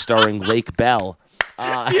Surface starring Lake Bell?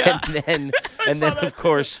 And then of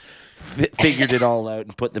course, figured it all out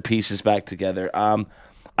and put the pieces back together.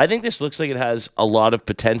 I think this looks like it has a lot of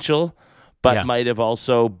potential, but might have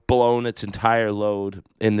also blown its entire load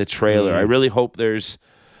in the trailer. I really hope there's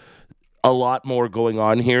a lot more going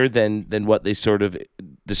on here than what they sort of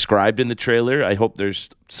described in the trailer. I hope there's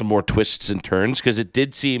some more twists and turns, because it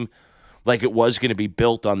did seem like it was going to be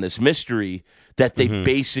built on this mystery that they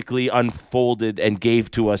basically unfolded and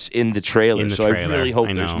gave to us in the trailer. I really hope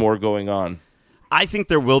there's more going on. I think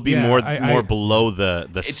there will be more below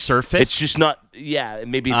the surface. It's just not. Yeah,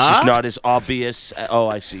 maybe it's just not as obvious. Oh,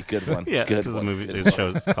 I see. Good one. Yeah, good one. The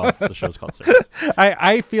show's called Surface.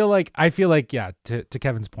 I feel like to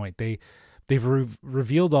Kevin's point, they've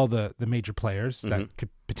revealed all the major players that could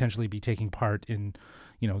potentially be taking part in,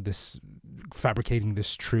 this fabricating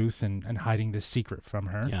this truth and hiding this secret from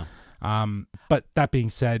her. Yeah. But that being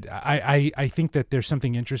said, I think that there's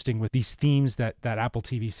something interesting with these themes that Apple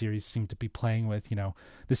TV series seem to be playing with.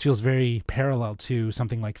 This feels very parallel to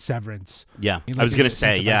something like Severance. Yeah, I was going to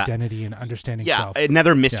say, identity and understanding self.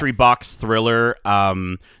 Another mystery box thriller.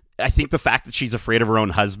 I think the fact that she's afraid of her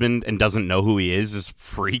own husband and doesn't know who he is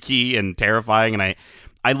freaky and terrifying. And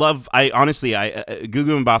honestly,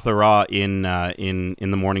 Gugu Mbatha-Raw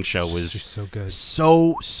in the morning show was just so good,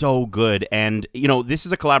 so good. And this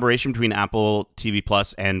is a collaboration between Apple TV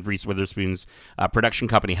Plus and Reese Witherspoon's production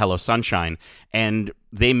company Hello Sunshine, and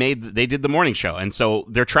they did the morning show. And so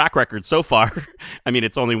their track record so far, I mean,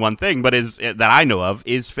 it's only one thing, but that I know of,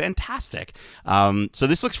 is fantastic. So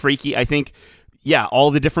this looks freaky. I think,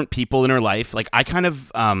 all the different people in her life, like I kind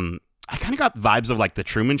of got vibes of like the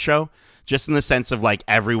Truman Show. Just in the sense of like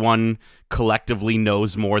everyone collectively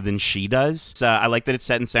knows more than she does. I like that it's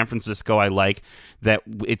set in San Francisco. I like that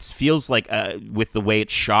it feels like with the way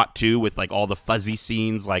it's shot too, with like all the fuzzy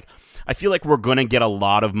scenes. Like I feel like we're gonna get a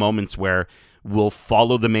lot of moments where we'll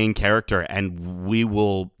follow the main character and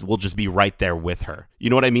we'll just be right there with her. You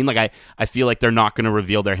know what I mean? Like I feel like they're not going to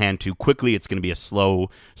reveal their hand too quickly. It's going to be a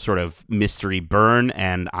slow sort of mystery burn,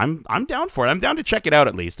 and I'm down for it. I'm down to check it out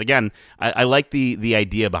at least. Again, I like the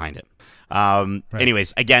idea behind it. Right.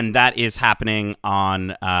 Anyways, again, that is happening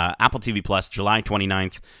on Apple TV Plus, July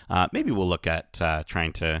 29th. Maybe we'll look at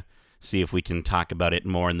trying to see if we can talk about it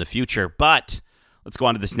more in the future. But let's go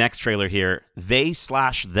on to this next trailer here.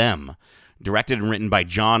 They/Them. directed and written by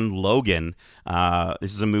John Logan.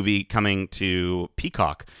 This is a movie coming to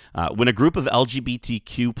Peacock. When a group of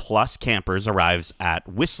LGBTQ plus campers arrives at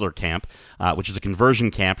Whistler Camp, which is a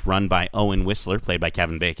conversion camp run by Owen Whistler, played by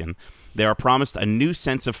Kevin Bacon, they are promised a new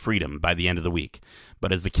sense of freedom by the end of the week.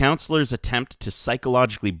 But as the counselors attempt to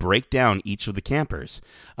psychologically break down each of the campers,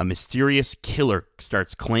 a mysterious killer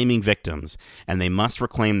starts claiming victims, and they must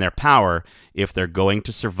reclaim their power if they're going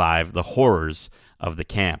to survive the horrors of the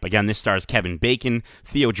camp. Again, this stars Kevin Bacon,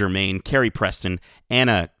 Theo Germain, Carrie Preston,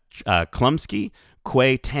 Anna Klumsky,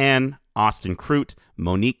 Quay Tan, Austin Crute,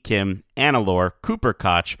 Monique Kim, Anna Lore, Cooper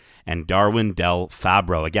Koch, and Darwin Del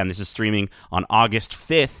Fabro. Again, this is streaming on August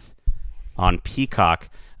 5th on Peacock.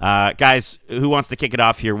 Guys, who wants to kick it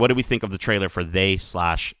off here? What do we think of the trailer for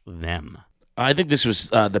They/Them? I think this was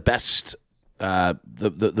the best,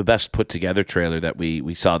 the best put together trailer that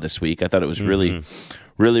we saw this week. I thought it was really,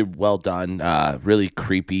 really well done. Really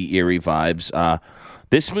creepy, eerie vibes.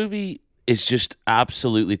 This movie is just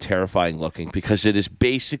absolutely terrifying looking because it is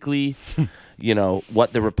basically,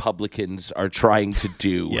 what the Republicans are trying to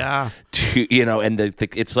do. Yeah. And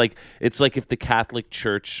it's like if the Catholic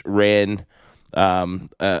Church ran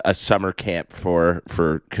a summer camp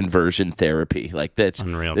for conversion therapy. Like that's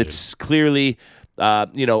unreal. It's clearly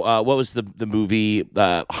what was the movie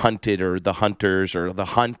Hunted or The Hunters or The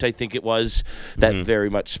Hunt, I think it was, that very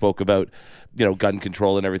much spoke about gun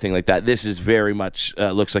control and everything like that. This is very much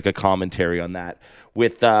looks like a commentary on that,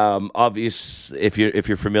 with obvious, if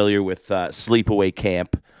you're familiar with Sleepaway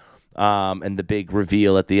Camp. And the big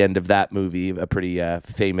reveal at the end of that movie, a pretty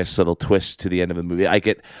famous little twist to the end of the movie. I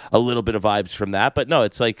get a little bit of vibes from that, but no,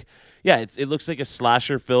 it's like, it looks like a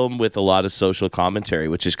slasher film with a lot of social commentary,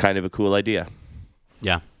 which is kind of a cool idea.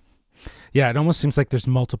 Yeah. Yeah, it almost seems like there's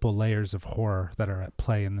multiple layers of horror that are at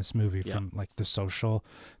play in this movie, from like the social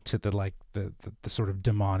to the sort of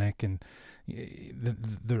demonic and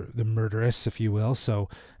the murderous, if you will. So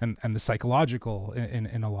and the psychological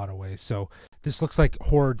in a lot of ways. So this looks like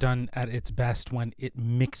horror done at its best when it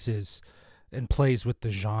mixes and plays with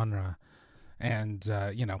the genre. And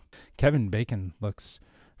Kevin Bacon looks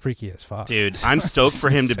freaky as fuck. Dude, I'm stoked for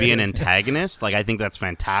him to be an antagonist. Like, I think that's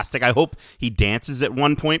fantastic. I hope he dances at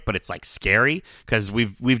one point, but it's like scary because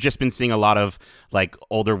we've just been seeing a lot of like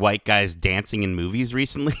older white guys dancing in movies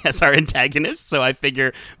recently as our antagonists. So I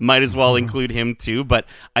figure might as well include him too. But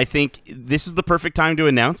I think this is the perfect time to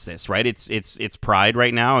announce this, right? It's Pride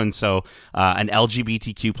right now, and so an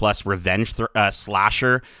LGBTQ plus revenge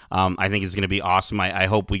slasher, I think is going to be awesome. I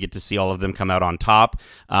hope we get to see all of them come out on top.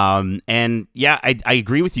 And yeah, I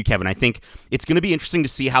agree with you, Kevin. I think it's going to be interesting to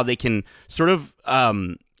see how they can sort of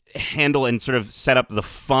handle and sort of set up the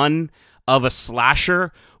fun of a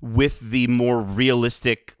slasher with the more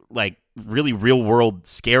realistic, like really real world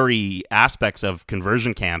scary aspects of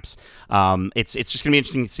conversion camps. It's just gonna be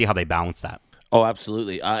interesting to see how they balance that. Oh,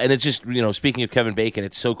 absolutely. And it's just, speaking of Kevin Bacon,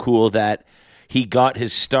 it's so cool that he got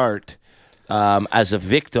his start as a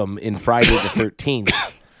victim in Friday the 13th.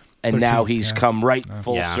 And now he's come right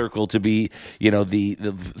full circle to be,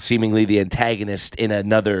 the seemingly the antagonist in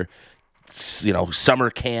another, summer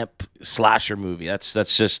camp slasher movie.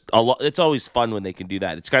 That's just a lot. It's always fun when they can do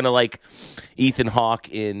that. It's kind of like Ethan Hawke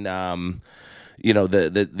in, the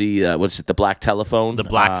what's it, the Black Telephone, the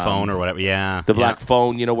Black Phone or whatever. Yeah, the Black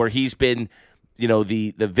Phone. Where he's been,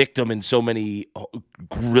 the victim in so many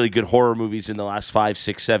really good horror movies in the last 5,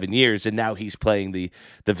 6, 7 years, and now he's playing the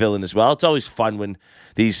villain as well. It's always fun when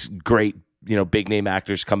these great, big name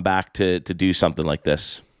actors come back to do something like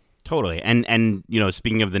this. Totally. And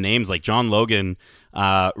speaking of the names, like John Logan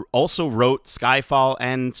also wrote Skyfall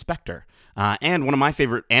and Spectre. And one of my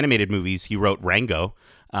favorite animated movies, he wrote Rango.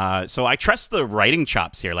 So I trust the writing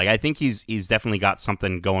chops here. Like, I think he's definitely got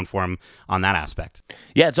something going for him on that aspect.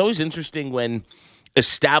 Yeah, it's always interesting when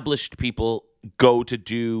established people go to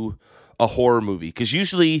do a horror movie, because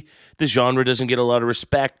usually the genre doesn't get a lot of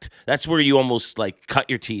respect. That's where you almost like cut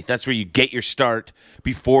your teeth. That's where you get your start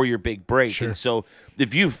before your big break. Sure. And so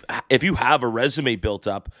if you have a resume built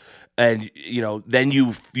up, and then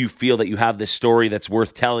you feel that you have this story that's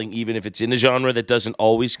worth telling, even if it's in a genre that doesn't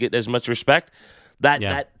always get as much respect,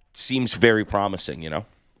 that seems very promising.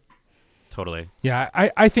 Totally. Yeah,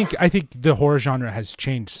 I think the horror genre has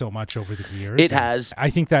changed so much over the years. It has. I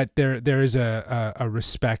think that there is a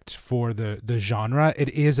respect for the genre. It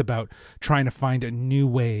is about trying to find a new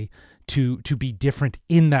way to be different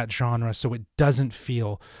in that genre, so it doesn't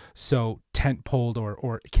feel so tent-poled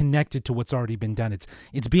or connected to what's already been done.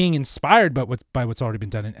 It's being inspired by what's already been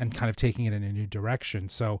done and kind of taking it in a new direction.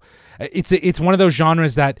 So it's one of those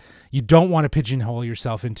genres that you don't want to pigeonhole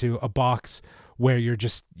yourself into a box where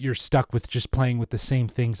you're stuck with just playing with the same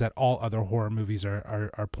things that all other horror movies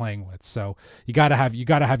are playing with. So you gotta have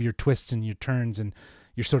your twists and your turns and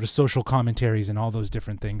your sort of social commentaries and all those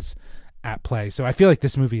different things at play. So I feel like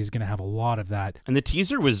this movie is going to have a lot of that. And the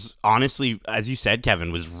teaser was honestly, as you said,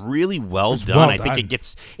 Kevin, was really well done. I think it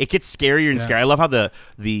gets scarier and scarier. I love how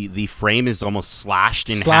the frame is almost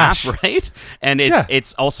slashed in half, right? And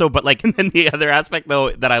it's also, but like, and then the other aspect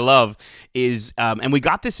though that I love is, and we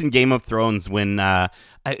got this in Game of Thrones when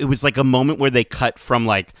it was like a moment where they cut from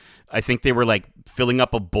like, I think they were like filling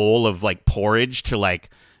up a bowl of like porridge to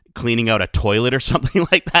like cleaning out a toilet or something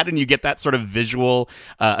like that, and you get that sort of visual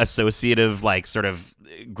associative like sort of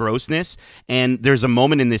grossness. And there's a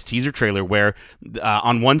moment in this teaser trailer where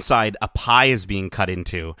on one side a pie is being cut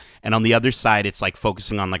into, and on the other side it's like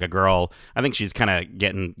focusing on like a girl. I think she's kind of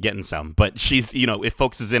getting some, but she's, you know, it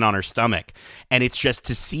focuses in on her stomach, and it's just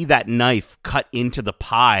to see that knife cut into the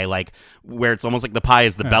pie, like where it's almost like the pie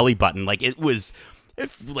is the belly button. Like it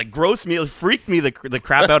like grossed me, it freaked me the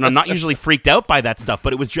crap out, and I'm not usually freaked out by that stuff,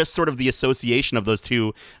 but it was just sort of the association of those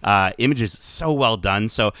two images. So well done.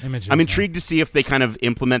 So I'm intrigued to see if they kind of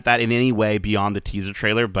implement that in any way beyond the teaser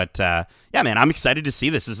trailer. But yeah, man, I'm excited to see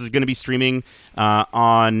this. This is going to be streaming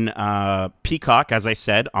on Peacock, as I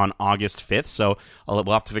said, on August 5th. So we'll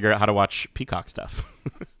have to figure out how to watch Peacock stuff.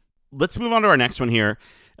 Let's move on to our next one here.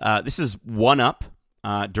 This is One Up,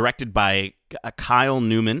 directed by Kyle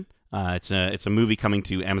Newman. It's a movie coming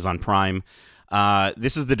to Amazon Prime.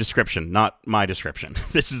 This is the description, not my description.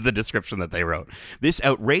 This is the description that they wrote. This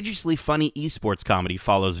outrageously funny esports comedy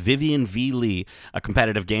follows Vivian V. Lee, a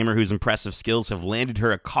competitive gamer whose impressive skills have landed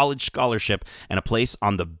her a college scholarship and a place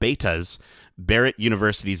on the Betas, Barrett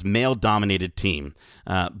University's male-dominated team.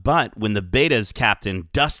 But when the Betas captain,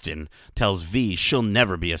 Dustin, tells V she'll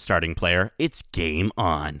never be a starting player, it's game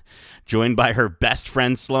on. Joined by her best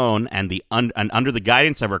friend Sloan and under the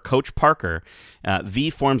guidance of her coach Parker, V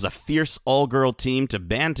forms a fierce all-girl team to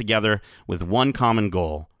band together with one common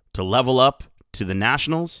goal: to level up to the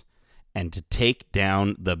Nationals and to take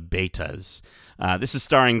down the Betas. This is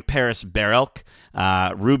starring Paris Barelk,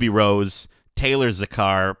 Ruby Rose, Taylor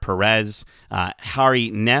Zakar Perez, Hari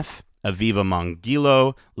Neff, Aviva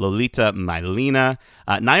Mongilo, Lolita Mylena,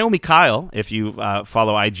 Naomi Kyle. If you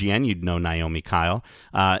follow IGN, you'd know Naomi Kyle.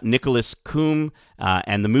 Nicholas Coombe,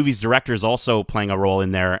 and the movie's director is also playing a role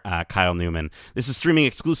in there, Kyle Newman. This is streaming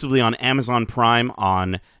exclusively on Amazon Prime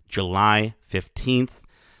on July 15th.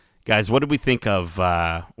 Guys, what did we think of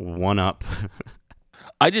One Up?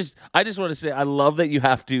 I just want to say I love that you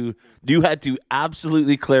had to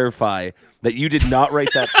absolutely clarify that you did not write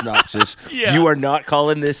that synopsis. Yeah. You are not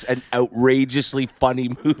calling this an outrageously funny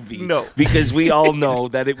movie. No. Because we all know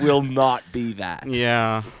that it will not be that.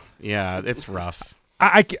 Yeah, it's rough.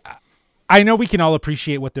 I know we can all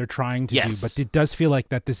appreciate what they're trying to do, Yes. but it does feel like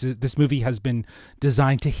that this movie has been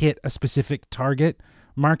designed to hit a specific target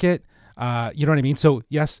market. You know what I mean? So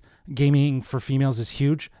yes, gaming for females is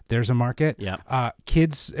huge. There's a market. Yeah.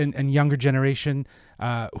 Kids and younger generation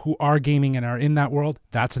who are gaming and are in that world,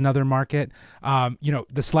 that's another market.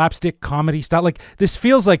 The slapstick comedy style, like this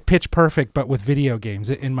feels like Pitch Perfect, but with video games,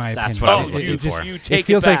 in my opinion. That's what I was looking for. You take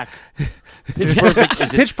feels it back. Pitch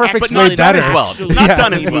Perfect. Pitch Perfect's But not way done better. as well. Actually, Not yeah.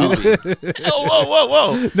 done as well.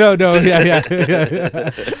 Whoa. No, yeah.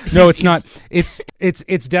 No, it's not.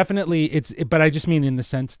 It's definitely but I just mean in the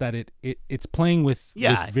sense that it's playing with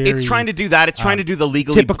very, it's trying to do that. It's trying to do the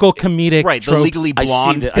legally typical comedic right, the tropes. Legally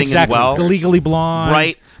Blonde thing Exactly. as well. The Legally Blonde,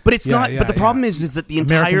 Right, but it's not. Yeah, But the problem is that the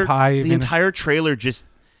American Pie, entire trailer just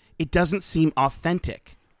it doesn't seem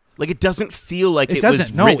authentic. Like it doesn't feel like it was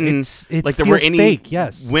doesn't. No, written it like there were feels any fake,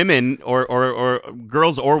 yes. women or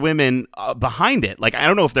girls or women behind it. Like I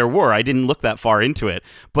don't know if there were. I didn't look that far into it,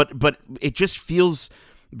 but it just feels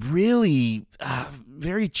really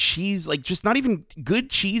very cheesy. Like just not even good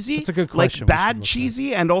cheesy. That's a good question. Like bad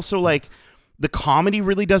cheesy, and also like the comedy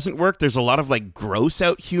really doesn't work. There's a lot of like gross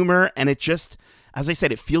out humor, and it just, as I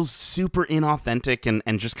said, it feels super inauthentic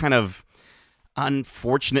and just kind of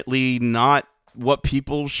unfortunately not what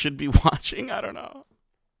people should be watching. I don't know.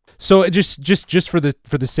 So just for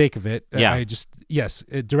the sake of it, Yeah.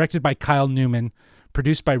 Directed by Kyle Newman,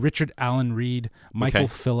 produced by Richard Allen Reed, Michael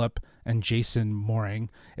Okay. Phillip, and Jason Mooring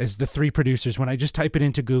as the three producers. When I just type it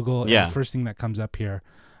into Google, Yeah. the first thing that comes up here.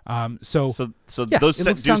 So yeah, those it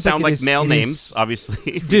do sounds sound like like it male is names,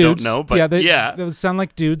 obviously. dudes. We don't know, but those sound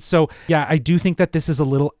like dudes. So yeah, I do think that this is a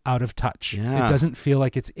little out of touch. Yeah. It doesn't feel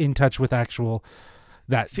like it's in touch with actual.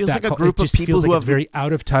 That feels that like a group it of just people feels who like it's have very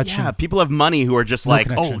out of touch. Yeah, and- people have money who are just like,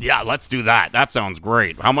 connection. oh yeah, let's do that. That sounds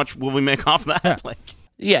great. How much will we make off that? Yeah. Like,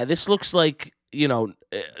 Yeah, this looks like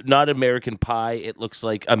not American Pie. It looks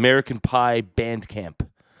like American Pie Bandcamp.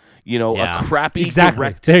 A crappy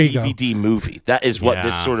direct DVD movie. That is what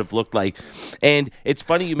this sort of looked like. And it's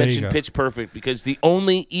funny you mentioned Pitch Perfect, because the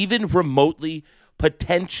only even remotely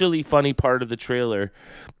potentially funny part of the trailer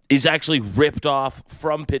is actually ripped off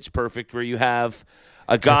from Pitch Perfect, where you have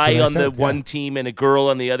a guy on the one team and a girl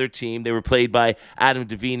on the other team. They were played by Adam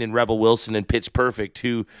Devine and Rebel Wilson in Pitch Perfect,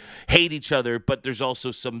 who hate each other, but there's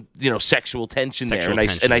also some sexual tension there. And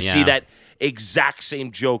I see that exact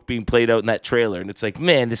same joke being played out in that trailer, and it's like,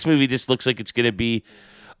 man, this movie just looks like it's going to be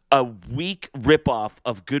a weak ripoff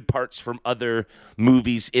of good parts from other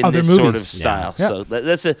movies in this sort of style. Yeah. So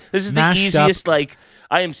this is the easiest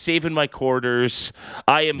I am saving my quarters.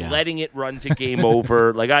 I am letting it run to game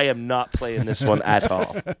over. I am not playing this one at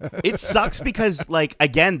all. It sucks because,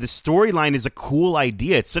 again, the storyline is a cool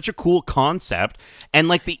idea. It's such a cool concept.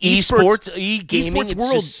 And, the esports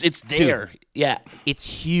world, it's there. Dude, yeah. It's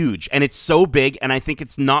huge, and it's so big, and I think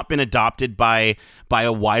it's not been adopted by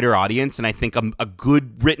a wider audience, and I think a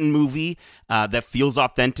good written movie that feels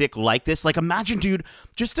authentic like this. Imagine, dude,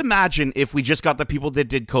 just imagine if we just got the people that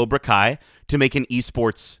did Cobra Kai to make an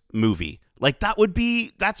esports movie.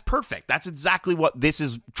 That's perfect. That's exactly what this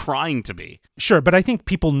is trying to be. Sure, but I think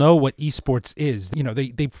people know what esports is.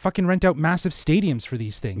 They fucking rent out massive stadiums for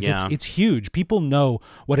these things. Yeah. It's huge. People know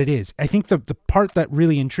what it is. I think the part that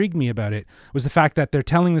really intrigued me about it was the fact that they're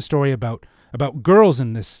telling the story about girls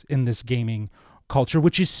in this gaming culture,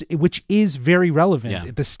 which is very relevant.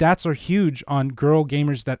 Yeah. The stats are huge on girl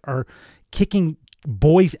gamers that are kicking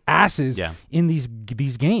boys' asses in these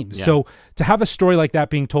games. Yeah. So to have a story like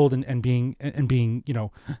that being told and being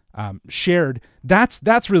shared,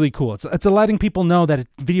 that's really cool. It's letting people know that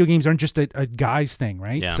video games aren't just a guy's thing,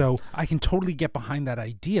 right? Yeah. So I can totally get behind that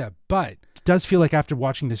idea, but it does feel like after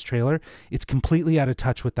watching this trailer, it's completely out of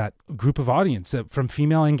touch with that group of audience from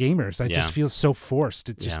female and gamers. It just feels so forced.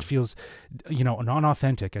 It just feels,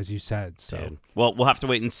 non-authentic, as you said. So, dude. Well, we'll have to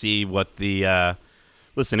wait and see what the.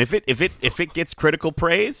 Listen, if it gets critical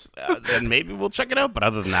praise, then maybe we'll check it out. But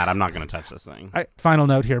other than that, I'm not going to touch this thing. Final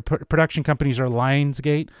note here: production companies are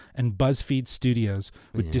Lionsgate and BuzzFeed Studios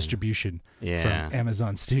with distribution from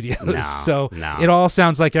Amazon Studios. So it all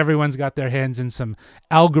sounds like everyone's got their hands in some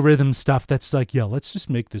algorithm stuff. That's let's just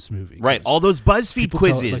make this movie. Right, all those BuzzFeed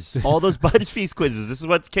quizzes, all those BuzzFeed quizzes. This is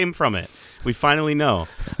what came from it. We finally know.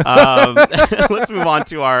 Let's move on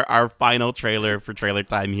to our final trailer for trailer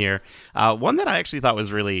time here. One that I actually thought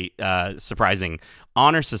was really surprising.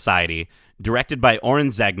 Honor Society, directed by Oren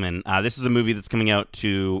Zegman. This is a movie that's coming out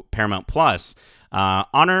to Paramount Plus.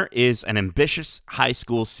 Honor is an ambitious high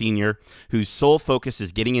school senior whose sole focus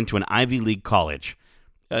is getting into an Ivy League college,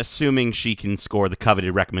 assuming she can score the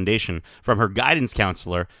coveted recommendation from her guidance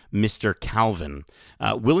counselor, Mr. Calvin.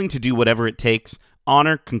 Willing to do whatever it takes,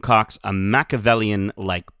 Honor concocts a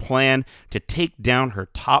Machiavellian-like plan to take down her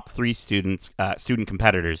top 3 student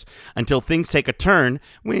competitors until things take a turn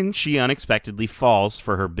when she unexpectedly falls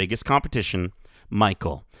for her biggest competition,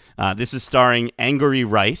 Michael. This is starring Angourie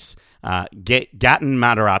Rice, Gaten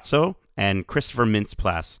Matarazzo, and Christopher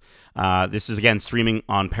Mintz-Plasse. This is, again, streaming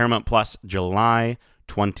on Paramount Plus July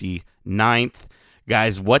 29th.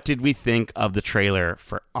 Guys, what did we think of the trailer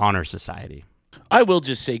for Honor Society? I will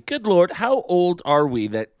just say, good Lord, how old are we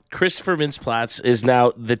that Christopher Mintz-Plasse is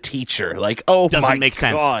now the teacher? Doesn't make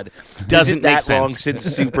sense. God. Doesn't make that sense. long since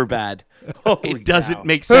Superbad. It doesn't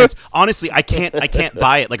make sense. Honestly, I can't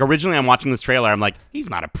buy it. Originally I'm watching this trailer, I'm like, he's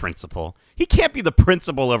not a principal. He can't be the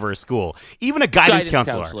principal of our school. Even a guidance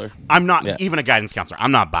counselor. I'm not even a guidance counselor.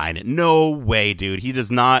 I'm not buying it. No way, dude. He does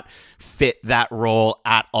not fit that role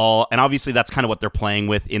at all. And obviously that's kind of what they're playing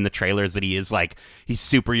with in the trailers, that he is he's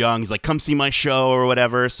super young. He's like, come see my show or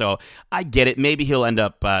whatever. So I get it. Maybe he'll end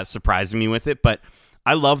up surprising me with it, but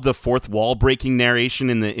I love the fourth wall breaking narration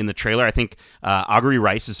in the trailer. I think Angourie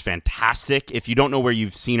Rice is fantastic. If you don't know where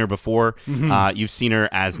you've seen her before, you've seen her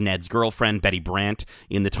as Ned's girlfriend, Betty Brant,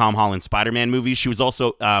 in the Tom Holland Spider-Man movies. She was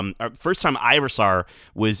also, first time I ever saw her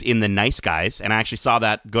was in The Nice Guys, and I actually saw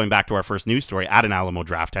that going back to our first news story at an Alamo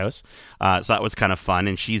Drafthouse. So that was kind of fun,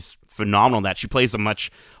 and she's phenomenal in that. She plays a much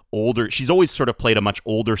older, she's always sort of played a much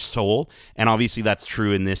older soul, and obviously that's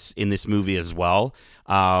true in this movie as well.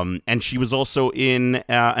 And she was also in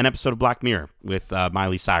an episode of Black Mirror with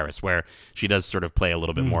Miley Cyrus, where she does sort of play a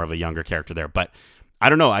little bit more of a younger character there. But I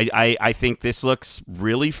don't know. I think this looks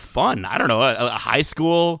really fun. I don't know, a high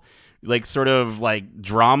school sort of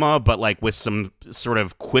drama, but with some sort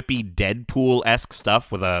of quippy Deadpool-esque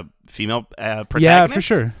stuff with a female protagonist. Yeah, for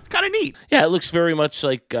sure. Kind of neat. Yeah, it looks very much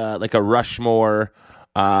like a Rushmore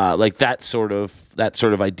like that sort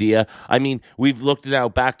of idea. I mean, we've looked now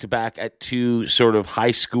back to back at two sort of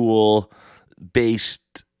high school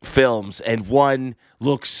based films, and one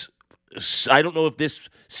looks. I don't know if this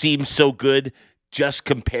seems so good just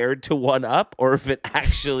compared to One Up, or if it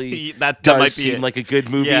actually that does might be seem like a good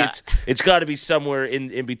movie. Yeah. It's got to be somewhere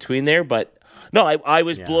in between there, but. No, I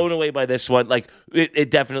was blown away by this one. Like, it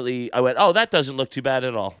definitely, I went, oh, that doesn't look too bad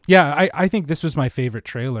at all. Yeah, I think this was my favorite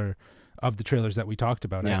trailer of the trailers that we talked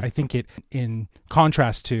about. Yeah. I think it, in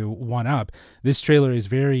contrast to One Up, this trailer is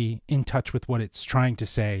very in touch with what it's trying to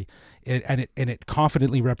say. And it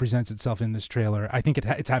confidently represents itself in this trailer. I think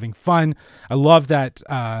it's having fun. I love that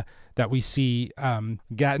that we see Gaten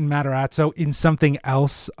Matarazzo in something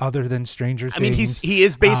else other than Stranger Things. I mean, he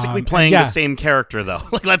is basically playing the same character, though.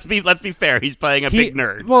 Like, let's be fair. He's playing a big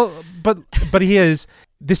nerd. Well, but he is.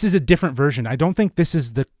 This is a different version. I don't think this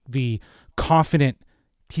is the confident.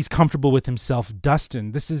 He's comfortable with himself,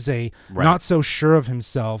 Dustin. This is a not so sure of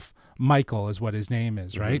himself. Michael is what his name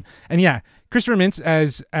is, right? And yeah, Christopher Mintz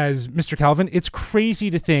as Mr. Calvin. It's crazy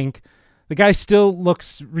to think. The guy still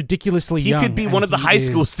looks ridiculously young. He could be one of the high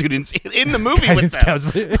school students in the movie with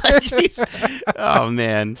them. Oh,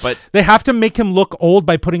 man. But they have to make him look old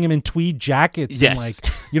by putting him in tweed jackets. Yes. And like,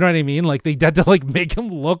 you know what I mean? Like, they had to like make him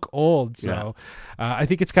look old. So I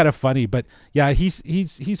think it's kind of funny. But yeah,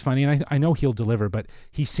 he's funny. And I know he'll deliver, but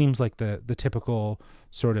he seems like the typical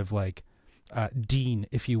sort of like dean,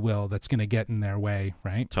 if you will, that's going to get in their way,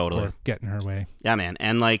 right? Totally. Or get in her way. Yeah, man.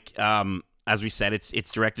 And like, as we said,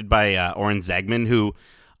 it's directed by Oren Zegman, who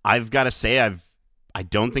I've got to say I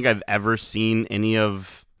don't think I've ever seen any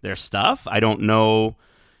of their stuff. I don't know.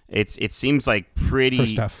 It seems like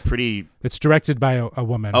pretty. It's directed by a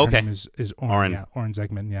woman. Okay, her name is Oren. Yeah, Oren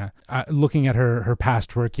Zegman. Yeah, looking at her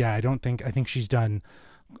past work, I think she's done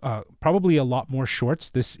probably a lot more shorts.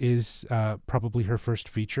 This is probably her first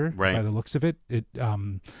feature, by the looks of it. It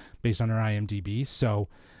based on her IMDb. So.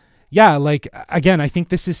 Yeah, like, again, I think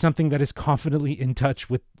this is something that is confidently in touch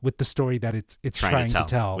with the story that it's trying to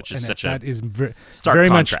tell, which is and that is stark very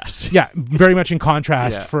contrast. Much, very much in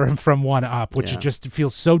contrast from One Up, which it just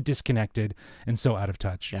feels so disconnected and so out of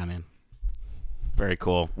touch. Yeah, man. Very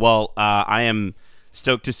cool. Well, I am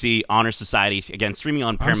stoked to see Honor Society, again, streaming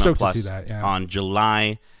on Paramount Plus on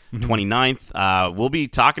July 29th. We'll be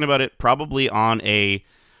talking about it probably on a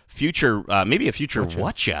future, maybe a future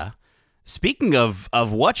Whatcha. Speaking of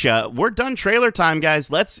Whatcha, we're done trailer time,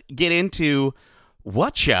 guys. Let's get into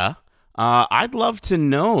Whatcha. I'd love to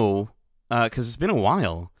know, because it's been a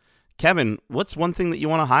while. Kevin, what's one thing that you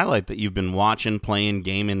want to highlight that you've been watching, playing,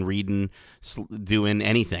 gaming, reading, doing,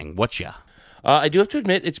 anything? Whatcha? I do have to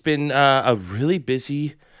admit, it's been a really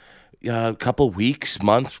busy couple weeks,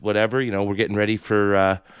 months, whatever. You know, we're getting ready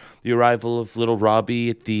for the arrival of little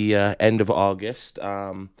Robbie at the end of August.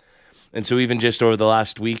 And so even just over the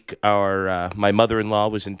last week, my mother-in-law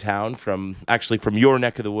was in town from your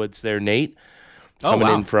neck of the woods there, Nate, coming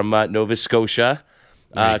in from Nova Scotia,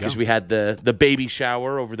 because we had the baby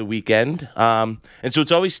shower over the weekend. And so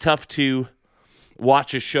it's always tough to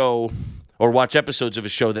watch a show or watch episodes of a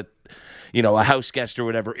show that, you know, a house guest or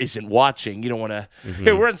whatever isn't watching. You don't want to,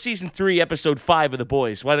 hey, we're on season 3, episode 5 of The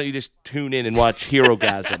Boys. Why don't you just tune in and watch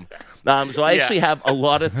Herogasm? So I actually have a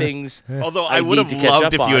lot of things. Although I would have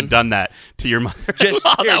loved if you had done that to your mother.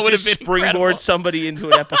 That would have been springboard somebody into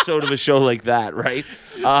an episode of a show like that, right?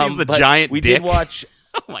 Seems the giant we dick. Did watch.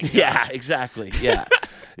 Oh my God. Yeah, exactly. Yeah.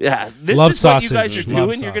 Yeah. This Love is sausage. what you guys are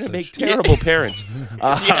doing. You're going to make terrible parents.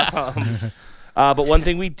 But one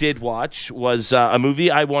thing we did watch was a movie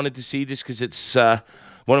I wanted to see just because it's one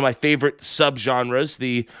of my favorite subgenres,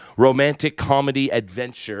 the romantic comedy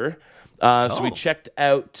adventure. So we checked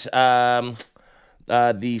out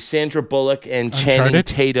the Sandra Bullock and Channing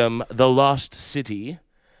Tatum, The Lost City.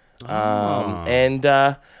 And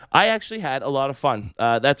I actually had a lot of fun.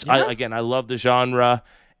 I love the genre.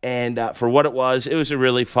 And for what it was a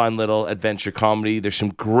really fun little adventure comedy. There's some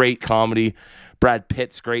great comedy. Brad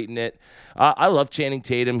Pitt's great in it. I love Channing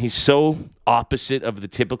Tatum. He's so opposite of the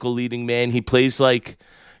typical leading man. He plays like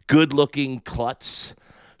good-looking klutz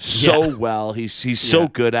so well. He's so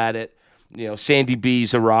good at it. You know, Sandy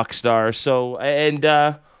B's a rock star. So, and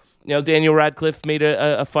Daniel Radcliffe made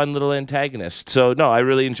a fun little antagonist. So, no, I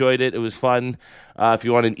really enjoyed it. It was fun. If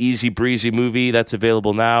you want an easy breezy movie, that's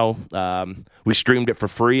available now. We streamed it for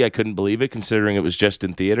free. I couldn't believe it, considering it was just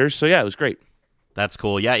in theaters. So, yeah, it was great. That's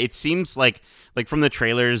cool. Yeah, it seems like from the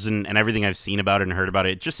trailers and everything I've seen about it and heard about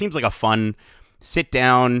it, it just seems like a fun sit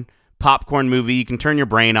down popcorn movie. You can turn your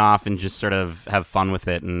brain off and just sort of have fun with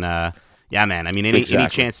it. And yeah, man, I mean, any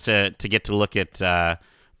chance to get to look at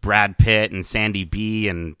Brad Pitt and Sandy B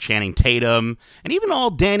and Channing Tatum and even all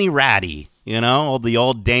Danny Ratty. All the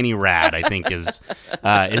old Danny Rad, I think, is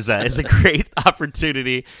a great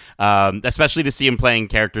opportunity, especially to see him playing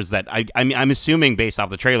characters that I'm assuming, based off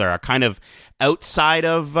the trailer, are kind of outside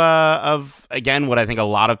of again what I think a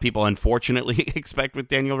lot of people unfortunately expect with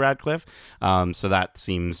Daniel Radcliffe. So that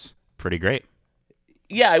seems pretty great.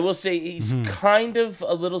 Yeah, I will say he's kind of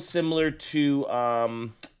a little similar to.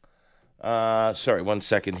 Sorry, 1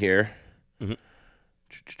 second here. Mm-hmm.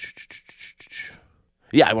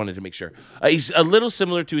 Yeah, I wanted to make sure. He's a little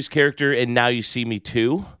similar to his character in Now You See Me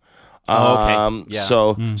Too. Okay. Yeah.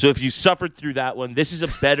 So if you suffered through that one, this is a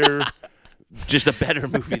better, just a better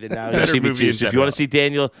movie than Now You See Me Too. So if you want to see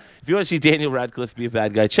Daniel Radcliffe be a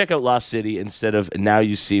bad guy, check out Lost City instead of Now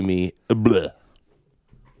You See Me. Blah.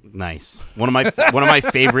 Nice. One of my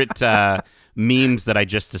favorite memes that I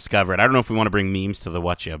just discovered. I don't know if we want to bring memes to the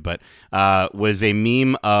Whatcha, but was a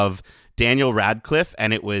meme of Daniel Radcliffe,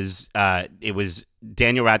 and it was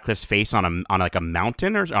Daniel Radcliffe's face on like a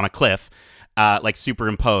mountain or on a cliff, like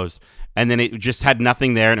superimposed, and then it just had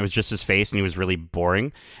nothing there, and it was just his face, and he was really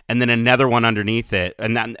boring. And then another one underneath it,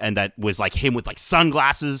 and that was like him with like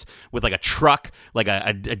sunglasses, with like a truck, like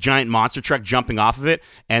a giant monster truck jumping off of it.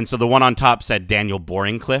 And so the one on top said Daniel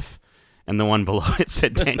Boringcliffe, and the one below it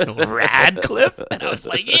said Daniel Radcliffe, and I was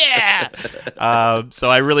like, yeah.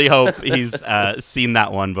 So I really hope he's seen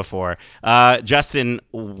that one before. Justin,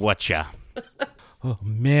 whatcha? Oh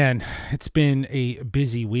man, it's been a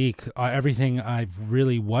busy week. Everything I've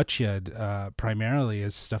really watched primarily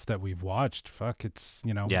is stuff that we've watched. It's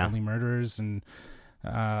Only Murders, and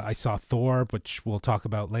I saw Thor, which we'll talk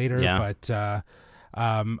about later. Yeah. But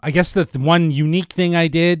I guess the one unique thing I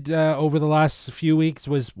did over the last few weeks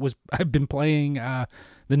was I've been playing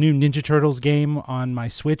the new Ninja Turtles game on my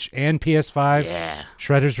Switch and PS5. Yeah.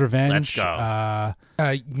 Shredder's Revenge. Let's go.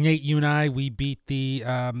 Nate, you and I, we beat the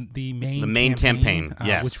main campaign,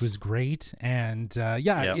 yes, which was great. And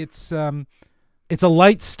it's a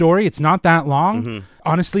light story. It's not that long. Mm-hmm.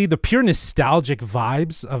 Honestly, the pure nostalgic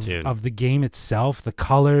vibes of the game itself, the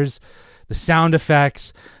colors, the sound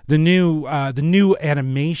effects, the new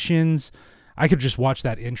animations. I could just watch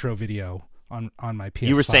that intro video on my PS5.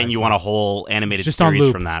 You were saying you want a whole animated just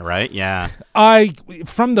series from that, right? Yeah.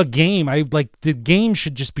 From the game, the game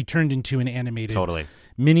should just be turned into an animated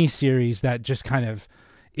mini series that just kind of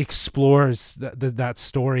explores that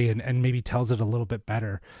story and maybe tells it a little bit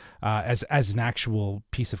better as an actual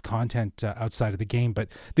piece of content outside of the game. But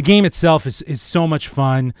the game itself is so much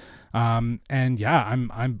fun. And yeah,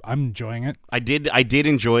 I'm enjoying it. I did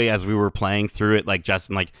enjoy as we were playing through it, like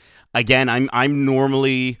Justin, like again, I'm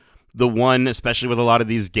normally the one, especially with a lot of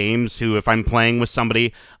these games, who if I'm playing with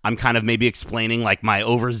somebody, I'm kind of maybe explaining like my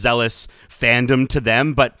overzealous fandom to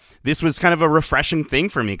them. But this was kind of a refreshing thing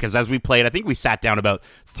for me, because as we played, I think we sat down about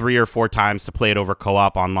 3 or 4 times to play it over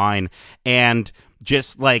co-op online, and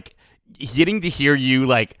just like getting to hear you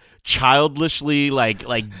like childishly like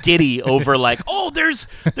giddy over like, oh, there's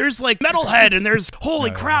like Metalhead, and there's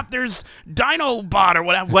holy crap, there's Dinobot or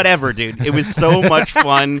whatever, dude. It was so much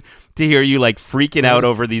fun to hear you like freaking out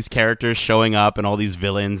over these characters showing up and all these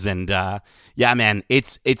villains. And yeah, man,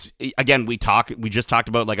 it's again, we just talked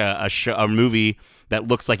about like a movie that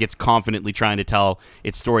looks like it's confidently trying to tell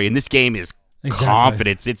its story, and this game is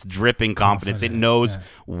confidence. It's dripping confidence. It knows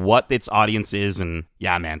what its audience is, and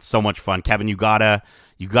yeah, man, so much fun. Kevin, you gotta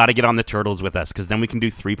get on the Turtles with us, because then we can do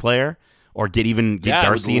 3-player, or get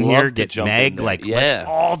Darcy in here, get Meg. Like, let's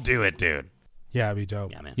all do it, dude. Yeah, it'd be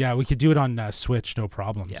dope. Yeah, man. Yeah, we could do it on Switch, no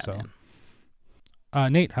problem. Yeah, so,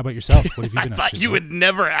 man. Nate, how about yourself? What have you been I up thought to? you would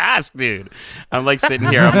never ask, dude. I'm like sitting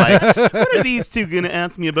here. I'm like, what are these two gonna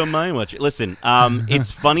ask me about my watch? Listen,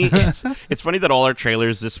 it's funny. It's funny that all our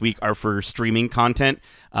trailers this week are for streaming content,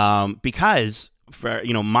 because for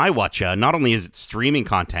my Watcha, not only is it streaming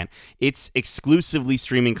content, it's exclusively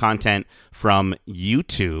streaming content from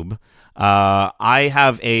YouTube. I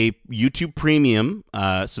have a YouTube Premium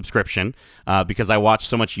subscription because I watch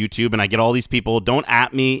so much YouTube, and I get all these people. Don't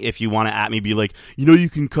at me if you want to at me. Be like, you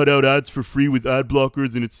can cut out ads for free with ad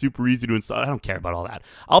blockers, and it's super easy to install. I don't care about all that.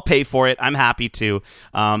 I'll pay for it. I'm happy to.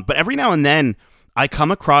 But every now and then, I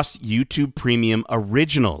come across YouTube Premium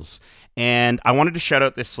originals, and I wanted to shout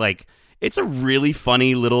out this like It's a really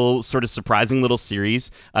funny little, sort of surprising little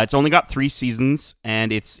series. It's only got 3 seasons,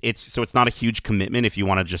 and it's not a huge commitment if you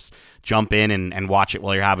want to just jump in and watch it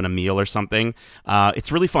while you're having a meal or something.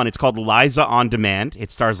 It's really fun. It's called Liza on Demand.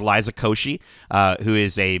 It stars Liza Koshy, who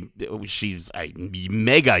is she's a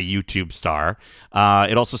mega YouTube star.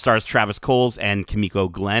 It also stars Travis Coles and Kimiko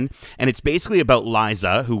Glenn, and it's basically about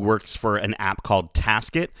Liza, who works for an app called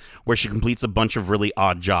Tasket, where she completes a bunch of really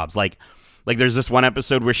odd jobs. Like there's this one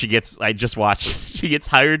episode where she gets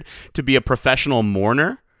hired to be a professional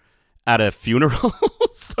mourner at a funeral.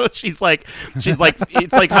 So she's like, it's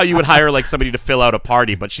like how you would hire like somebody to fill out a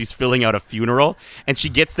party, but she's filling out a funeral, and she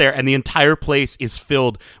gets there and the entire place is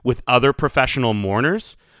filled with other professional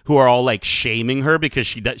mourners who are all like shaming her because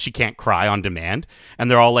she can't cry on demand, and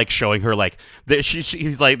they're all like showing her like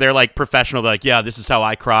she's like, they're like professional, they're like, yeah, this is how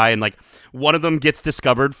I cry, and like one of them gets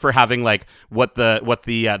discovered for having like what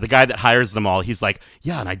the guy that hires them all, he's like,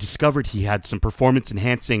 yeah, and I discovered he had some performance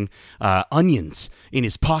enhancing onions in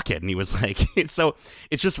his pocket, and he was like, so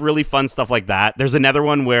it's just really fun stuff like that. There's another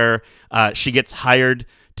one where she gets hired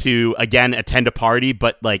to again attend a party,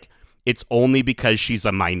 but like it's only because she's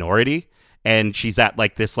a minority. And she's at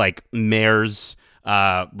like this like mayor's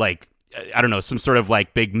like I don't know, some sort of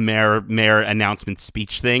like big mayor announcement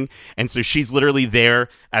speech thing. And so she's literally there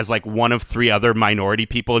as like one of 3 other minority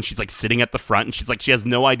people, and she's like sitting at the front, and she's like, she has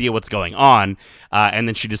no idea what's going on. And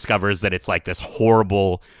then she discovers that it's like this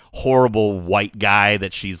horrible white guy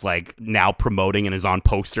that she's like now promoting and is on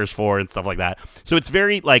posters for and stuff like that. So it's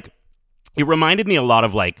very like, it reminded me a lot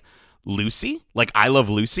of like Lucy, like I Love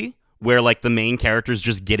Lucy, where like the main character is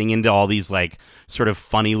just getting into all these like sort of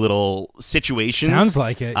funny little situations. Sounds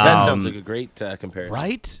like it. That sounds like a great comparison.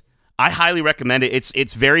 Right? I highly recommend it.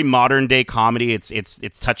 It's very modern day comedy.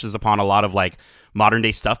 It's touches upon a lot of like modern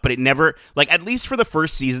day stuff, but it never, like, at least for the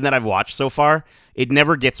first season that I've watched so far, it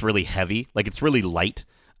never gets really heavy. Like, it's really light.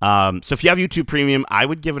 So if you have YouTube Premium, I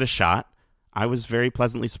would give it a shot. I was very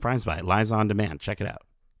pleasantly surprised by it. Liza on Demand. Check it out.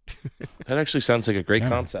 That actually sounds like a great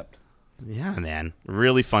concept. Yeah, man.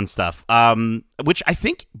 Really fun stuff. Which I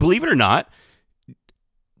think, believe it or not,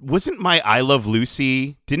 wasn't my I Love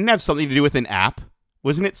Lucy, didn't have something to do with an app?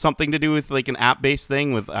 Wasn't it something to do with like an app-based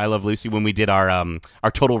thing with I Love Lucy when we did our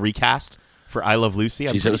total recast for I Love Lucy?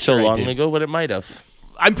 Jeez, it was so long ago, but it might have.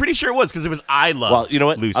 I'm pretty sure it was because it was I Love Lucy. Well, you know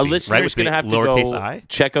what? Lucy, A listener's going to have to go I?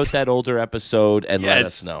 check out that older episode and let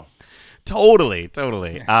us know. Totally.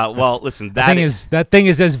 Well, listen, that thing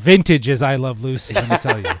is as vintage as I Love Lucy, let me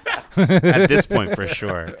tell you. At this point, for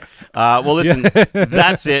sure. Well, listen,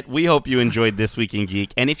 that's it. We hope you enjoyed This Week in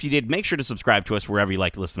Geek. And if you did, make sure to subscribe to us wherever you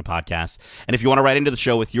like to listen to podcasts. And if you want to write into the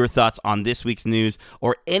show with your thoughts on this week's news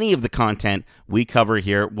or any of the content we cover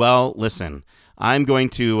here, well, listen, I'm going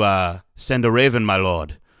to send a raven, my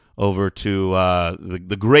lord, over to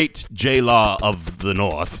the great J-Law of the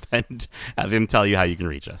North and have him tell you how you can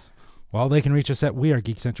reach us. Well, they can reach us at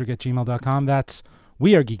wearegeekcentric@gmail.com. That's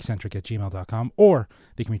wearegeekcentric@gmail.com. Or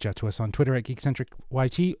they can reach out to us on Twitter at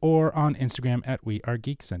GeekcentricYT or on Instagram at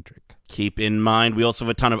wearegeekcentric. Keep in mind, we also have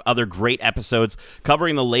a ton of other great episodes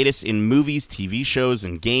covering the latest in movies, TV shows,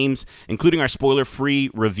 and games, including our spoiler-free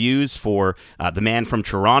reviews for The Man from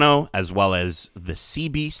Toronto, as well as The Sea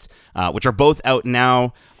Beast, which are both out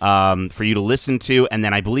now for you to listen to. And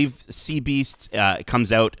then I believe Sea Beast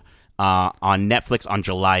comes out on Netflix on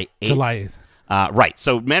July 8th. July 8th. Right.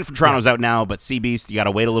 So Man from Toronto is out now, but Sea Beast, you got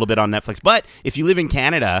to wait a little bit on Netflix. But if you live in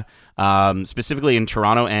Canada, specifically in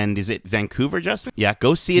Toronto, and is it Vancouver, Justin? Yeah,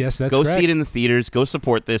 go see it. Yes, that's go correct. see it in the theaters. Go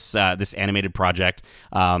support this this animated project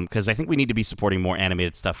because I think we need to be supporting more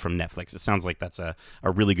animated stuff from Netflix. It sounds like that's a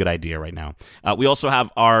really good idea right now. We also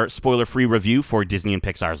have our spoiler-free review for Disney and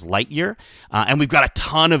Pixar's Lightyear, and we've got a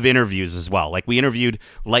ton of interviews as well. Like we interviewed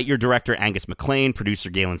Lightyear director Angus MacLean, producer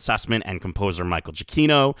Galen Sussman, and composer Michael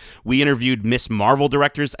Giacchino. We interviewed Miss Marvel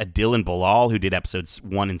directors Adil and Bilal, who did episodes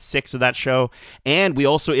 1 and 6 of that show, and we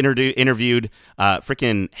also interviewed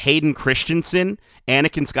freaking Hayden Christensen,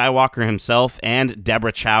 Anakin Skywalker himself, and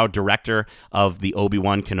Deborah Chow, director of the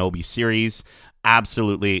Obi-Wan Kenobi series.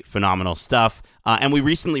 Absolutely phenomenal stuff. And we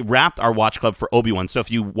recently wrapped our watch club for Obi-Wan. So if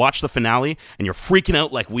you watch the finale and you're freaking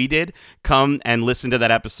out like we did, come and listen to that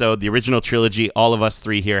episode. The original trilogy, all of us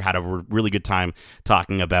three here had a really good time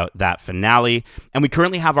talking about that finale. And we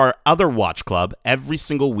currently have our other watch club every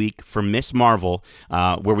single week for Miss Marvel,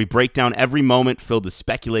 where we break down every moment filled with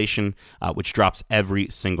speculation, which drops every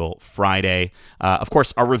single Friday. Of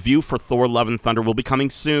course, our review for Thor: Love and Thunder will be coming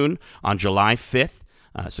soon on July 5th.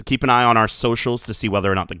 So keep an eye on our socials to see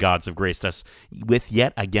whether or not the gods have graced us with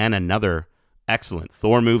yet again another excellent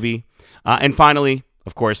Thor movie. And finally,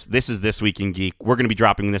 Of course, this is This Week in Geek. We're going to be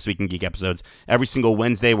dropping This Week in Geek episodes every single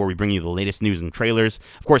Wednesday where we bring you the latest news and trailers.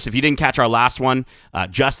 Of course, if you didn't catch our last one,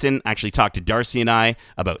 Justin actually talked to Darcy and I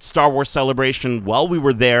about Star Wars Celebration while we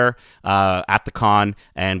were there at the con,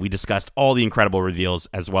 and we discussed all the incredible reveals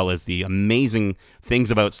as well as the amazing things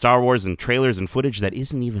about Star Wars and trailers and footage that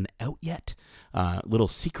isn't even out yet. Little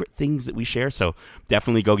secret things that we share, so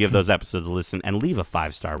definitely go give those episodes a listen and leave a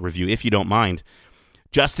 5-star review if you don't mind.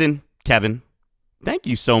 Justin, Kevin, thank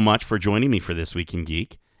you so much for joining me for This Week in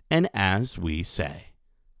Geek. And as we say,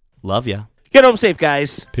 love ya. Get home safe,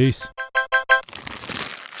 guys. Peace.